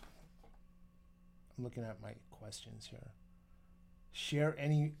 I'm looking at my questions here. Share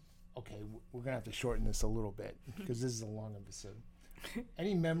any. Okay, we're gonna have to shorten this a little bit because this is a long episode.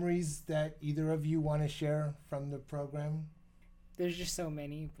 Any memories that either of you want to share from the program? There's just so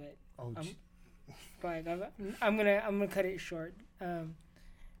many, but I'm gonna cut it short. I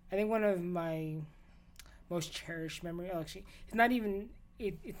think one of my most cherished memory. Actually, it's not even.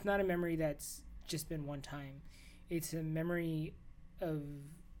 It's not a memory that's just been one time. It's a memory of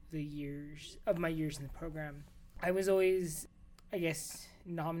my years in the program. I was always, I guess,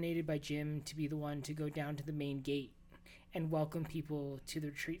 nominated by Jim to be the one to go down to the main gate and welcome people to the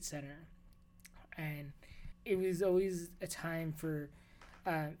retreat center. And it was always a time for,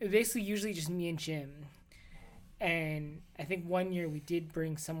 it was basically usually just me and Jim. And I think one year we did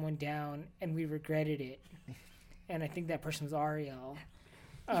bring someone down and we regretted it. And I think that person was Ariel.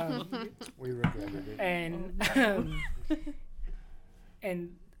 We regretted it.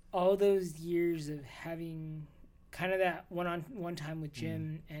 And all those years of having kind of that one-on-one time with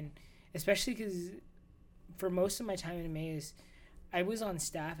Jim, and especially because for most of my time in Emmaus, I was on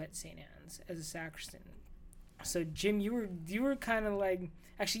staff at St. Anne's as a sacristan. So Jim, you were kind of like,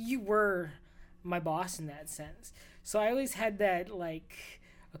 actually you were my boss in that sense. So I always had that like,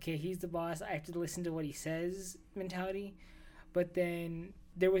 okay, he's the boss, I have to listen to what he says mentality. But then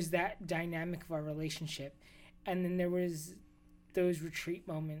there was that dynamic of our relationship, and then there was those retreat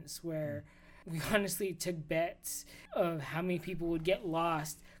moments where we honestly took bets of how many people would get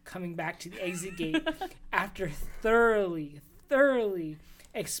lost coming back to the exit gate after thoroughly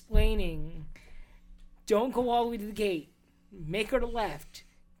explaining, don't go all the way to the gate, make a left,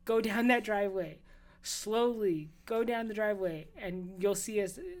 go down that driveway, slowly go down the driveway, and you'll see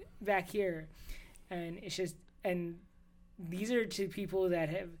us back here. And it's just, and these are two people that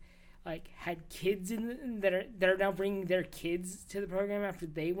have like had kids that are now bringing their kids to the program after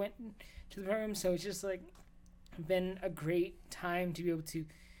they went to the program. So it's just like been a great time to be able to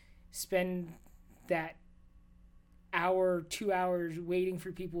spend that hour, 2 hours waiting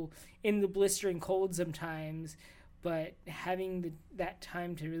for people in the blistering cold sometimes, but having that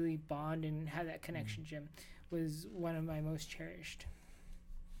time to really bond and have that connection, Jim, was one of my most cherished.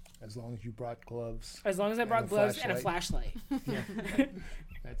 As long as you brought gloves. As long as I brought gloves and a flashlight. Yeah,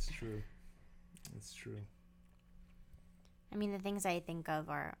 that's true. That's true. I mean, the things I think of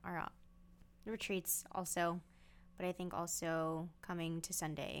are the retreats also, but I think also coming to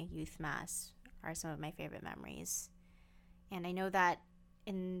Sunday youth mass are some of my favorite memories. And I know that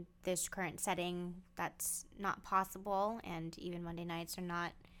in this current setting that's not possible, and even Monday nights are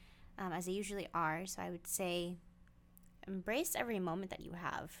not as they usually are. So I would say embrace every moment that you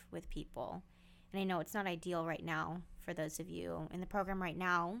have with people. And I know it's not ideal right now for those of you in the program right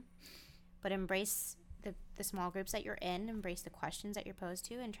now, but embrace the small groups that you're in, embrace the questions that you're posed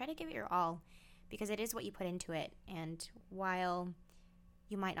to, and try to give it your all, because it is what you put into it. And while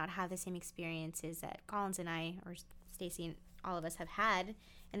you might not have the same experiences that Collins and I, or Stacy and all of us have had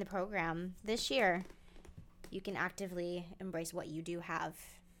in the program this year, you can actively embrace what you do have.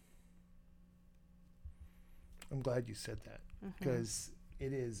 I'm glad you said that, because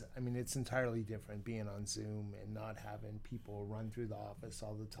it is, I mean, it's entirely different being on Zoom and not having people run through the office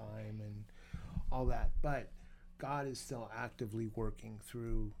all the time and all that. But God is still actively working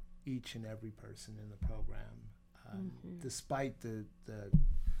through each and every person in the program, despite the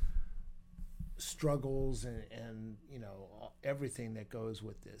struggles and everything that goes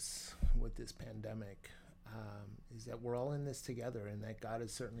with this pandemic. Is that we're all in this together, and that God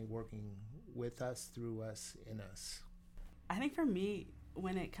is certainly working with us, through us, in us. I think for me,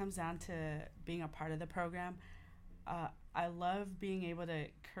 when it comes down to being a part of the program, I love being able to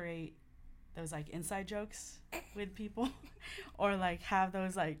create those like inside jokes with people or like have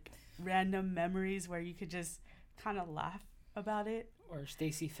those like random memories where you could just kind of laugh about it. Or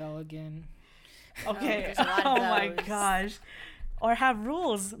Stacy fell again. Okay. Oh my gosh. or have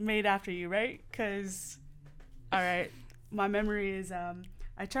rules made after you, right? Because, all right, my memory is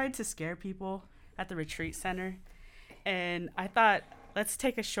I tried to scare people at the retreat center, and I thought, let's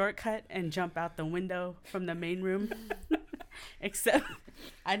take a shortcut and jump out the window from the main room. Except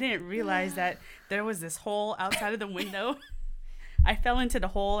I didn't realize that there was this hole outside of the window. I fell into the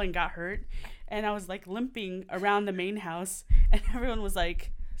hole and got hurt, and I was like limping around the main house, and everyone was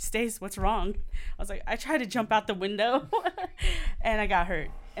like, Stace, what's wrong? I was like, I tried to jump out the window and I got hurt.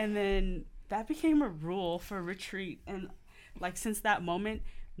 And then that became a rule for retreat. And like since that moment,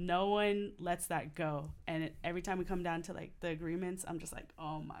 no one lets that go. And every time we come down to like the agreements, I'm just like,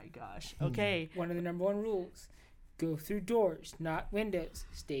 oh my gosh. Okay. One of the number one rules. Go through doors, not windows,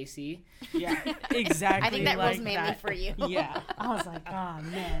 Stacy. Yeah, exactly. I think that like rule's mainly that. for you. Yeah. I was like, oh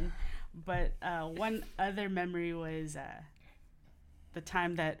man. But one other memory was the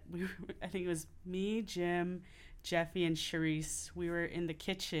time that I think it was me, Jim, Jeffy, and Sharice. We were in the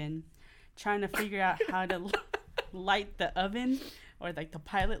kitchen trying to figure out how to light the oven or like the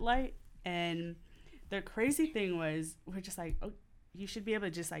pilot light. And the crazy thing was, we're just like, oh, you should be able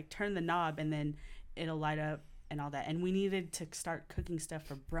to just like turn the knob and then it'll light up and all that. And we needed to start cooking stuff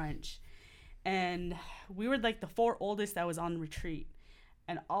for brunch. And we were like the 4 oldest that was on retreat.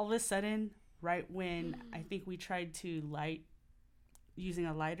 And all of a sudden, right when I think we tried to light using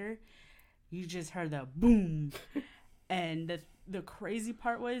a lighter, you just heard the boom. And the crazy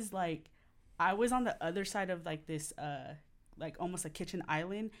part was like I was on the other side of like this like almost a kitchen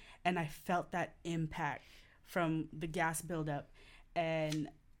island, and I felt that impact from the gas buildup. And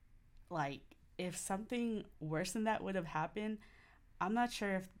like if something worse than that would have happened, I'm not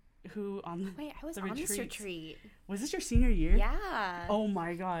sure if who on Wait, I was the on this retreats- retreat. was this your senior year? Yeah. Oh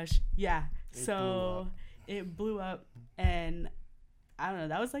my gosh. Yeah. It So it blew up, and I don't know,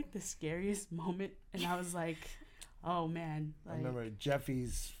 that was like the scariest moment. And I was like, oh man. I Like, remember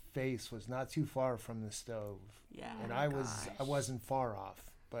Jeffy's face was not too far from the stove, yeah. and my I wasn't far off,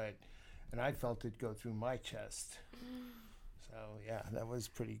 and I felt it go through my chest. So yeah, that was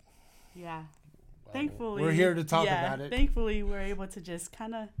pretty. Yeah. Well, Thankfully. we're here to talk yeah, about it. Thankfully, we're able to just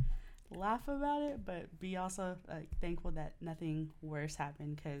kind of laugh about it, but be also like thankful that nothing worse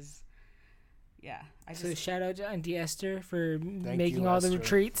happened. Because, yeah, I just So shout out to Auntie Esther for Thank making you, all the Esther.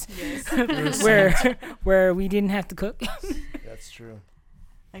 retreats yes. You're a where saint. where we didn't have to cook. That's true.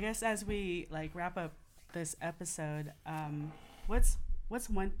 I guess as we like wrap up this episode, what's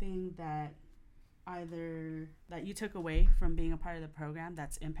one thing that either that you took away from being a part of the program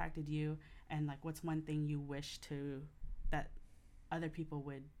that's impacted you, and like what's one thing you wish to that other people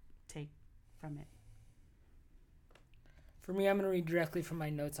would take from it? For me, I'm going to read directly from my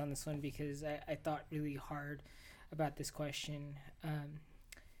notes on this one because I thought really hard about this question.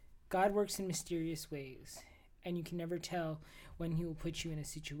 God works in mysterious ways, and you can never tell when he will put you in a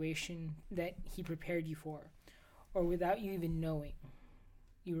situation that he prepared you for, or without you even knowing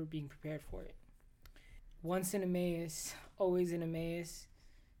you were being prepared for it. Once in Emmaus, always in Emmaus.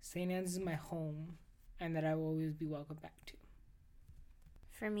 St. Anne's is my home, and that I will always be welcome back to.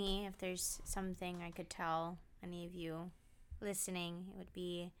 For me, if there's something I could tell any of you listening, it would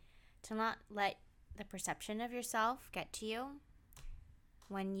be to not let the perception of yourself get to you.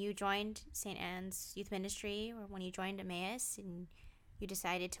 When you joined St. Anne's Youth Ministry, or when you joined Emmaus and you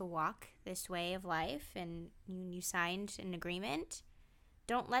decided to walk this way of life and you signed an agreement,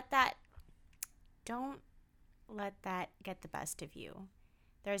 don't let that get the best of you.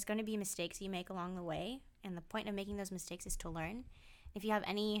 There's going to be mistakes you make along the way, and the point of making those mistakes is to learn. If you have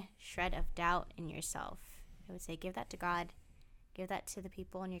any shred of doubt in yourself, I would say give that to God. Give that to the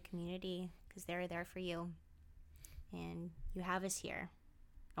people in your community, because they're there for you. And you have us here.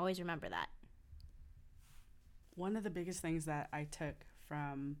 Always remember that. One of the biggest things that I took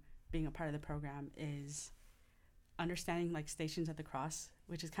from being a part of the program is understanding like Stations of the Cross,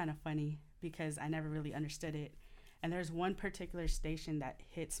 which is kind of funny because I never really understood it. And there's one particular station that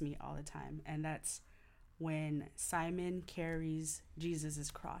hits me all the time, and that's when Simon carries Jesus's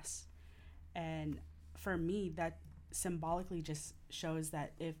cross. And for me, that symbolically just shows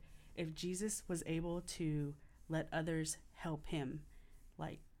that if Jesus was able to let others help him,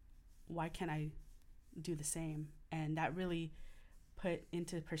 like, why can't I do the same? And that really put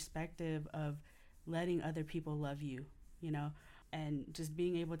into perspective of letting other people love you, you know, and just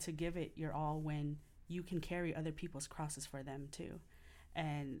being able to give it your all when you can carry other people's crosses for them too.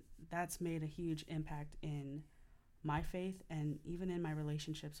 And that's made a huge impact in my faith and even in my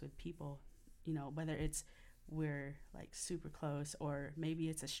relationships with people, you know, whether it's we're like super close or maybe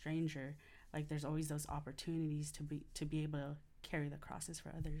it's a stranger, like there's always those opportunities to be able to carry the crosses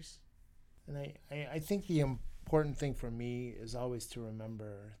for others. And I think the important thing for me is always to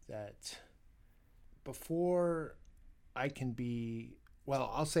remember that before I can be,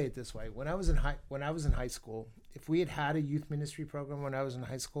 well, I'll say it this way. When I was in high school, if we had a youth ministry program when I was in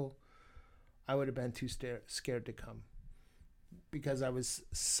high school, I would have been too scared to come, because I was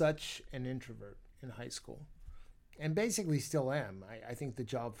such an introvert in high school, and basically still am. I think the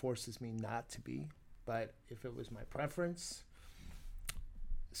job forces me not to be, but if it was my preference,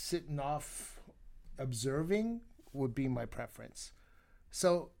 sitting off observing would be my preference.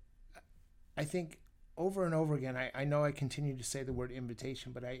 So I think over and over again, I know I continue to say the word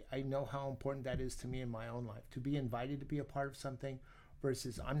invitation, but I know how important that is to me in my own life, to be invited to be a part of something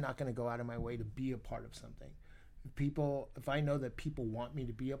versus I'm not going to go out of my way to be a part of something. If I know that people want me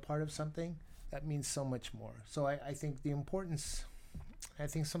to be a part of something, that means so much more. So I think the importance, I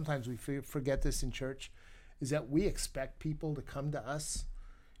think sometimes we forget this in church, is that we expect people to come to us.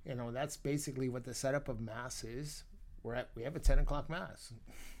 You know, that's basically what the setup of Mass is. We have a 10 o'clock Mass.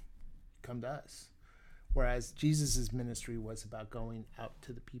 Come to us. Whereas Jesus' ministry was about going out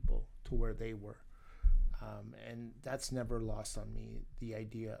to the people, to where they were. And that's never lost on me, the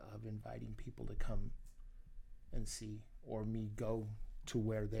idea of inviting people to come and see, or me go to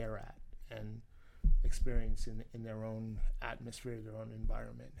where they're at and experience in their own atmosphere, their own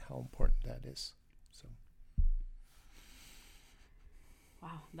environment, how important that is. So.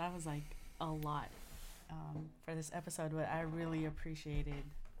 Wow, that was like a lot for this episode, but I really appreciated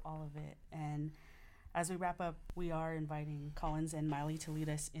all of it. And as we wrap up, we are inviting Collins and Miley to lead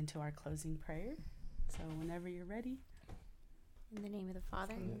us into our closing prayer. So whenever you're ready. In the name of the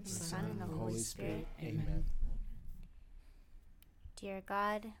Father, and the Son, Son, and the Holy Spirit. Amen. Dear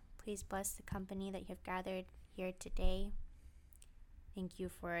God, please bless the company that you have gathered here today. Thank you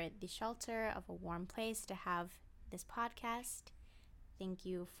for the shelter of a warm place to have this podcast. Thank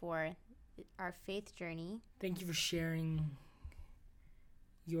you for our faith journey. Thank you for sharing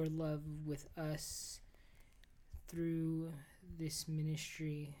your love with us through this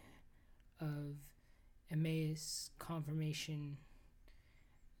ministry of Emmaus, Confirmation,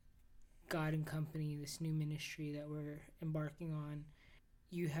 God and Company, this new ministry that we're embarking on.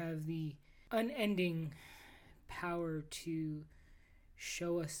 You have the unending power to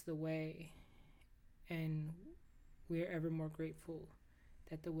show us the way, and we're ever more grateful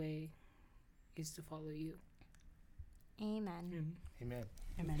that the way is to follow you. Amen. Amen.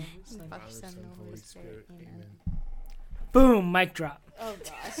 Amen. Father, Father, Son, Son, and Holy Spirit. Amen. Boom, mic drop. Oh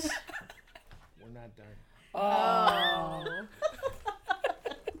gosh. We're not done. Oh.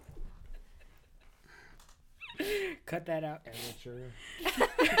 Cut that out. Amateur.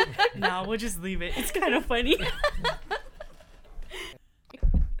 No, we'll just leave it. It's kind of funny.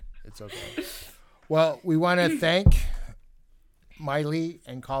 It's okay. Well, we want to thank Miley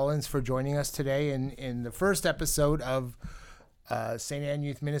and Collins for joining us today in the first episode of St. Anne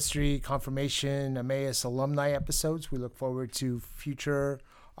Youth Ministry Confirmation Emmaus alumni episodes. We look forward to future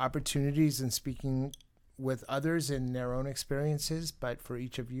opportunities and speaking with others in their own experiences. But for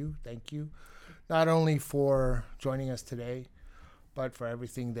each of you, thank you, not only for joining us today, but for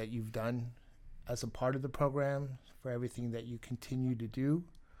everything that you've done as a part of the program, for everything that you continue to do,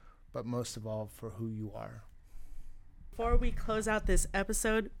 but most of all for who you are. Before we close out this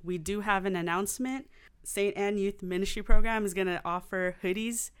episode, we do have an announcement. St. Anne Youth Ministry Program is going to offer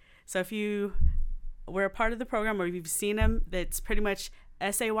hoodies. So if you were a part of the program or if you've seen them, that's pretty much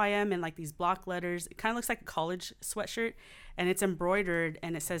SAYM and like these block letters. It kind of looks like a college sweatshirt, and it's embroidered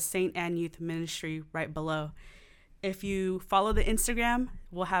and it says St. Anne Youth Ministry right below. If you follow the Instagram,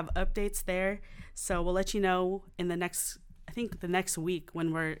 we'll have updates there. So we'll let you know in the next week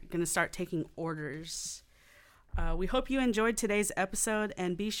when we're going to start taking orders. We hope you enjoyed today's episode,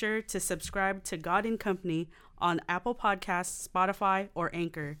 and be sure to subscribe to God and Company on Apple Podcasts, Spotify, or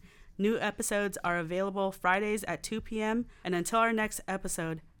Anchor. New episodes are available Fridays at 2 p.m. And until our next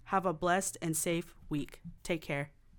episode, have a blessed and safe week. Take care.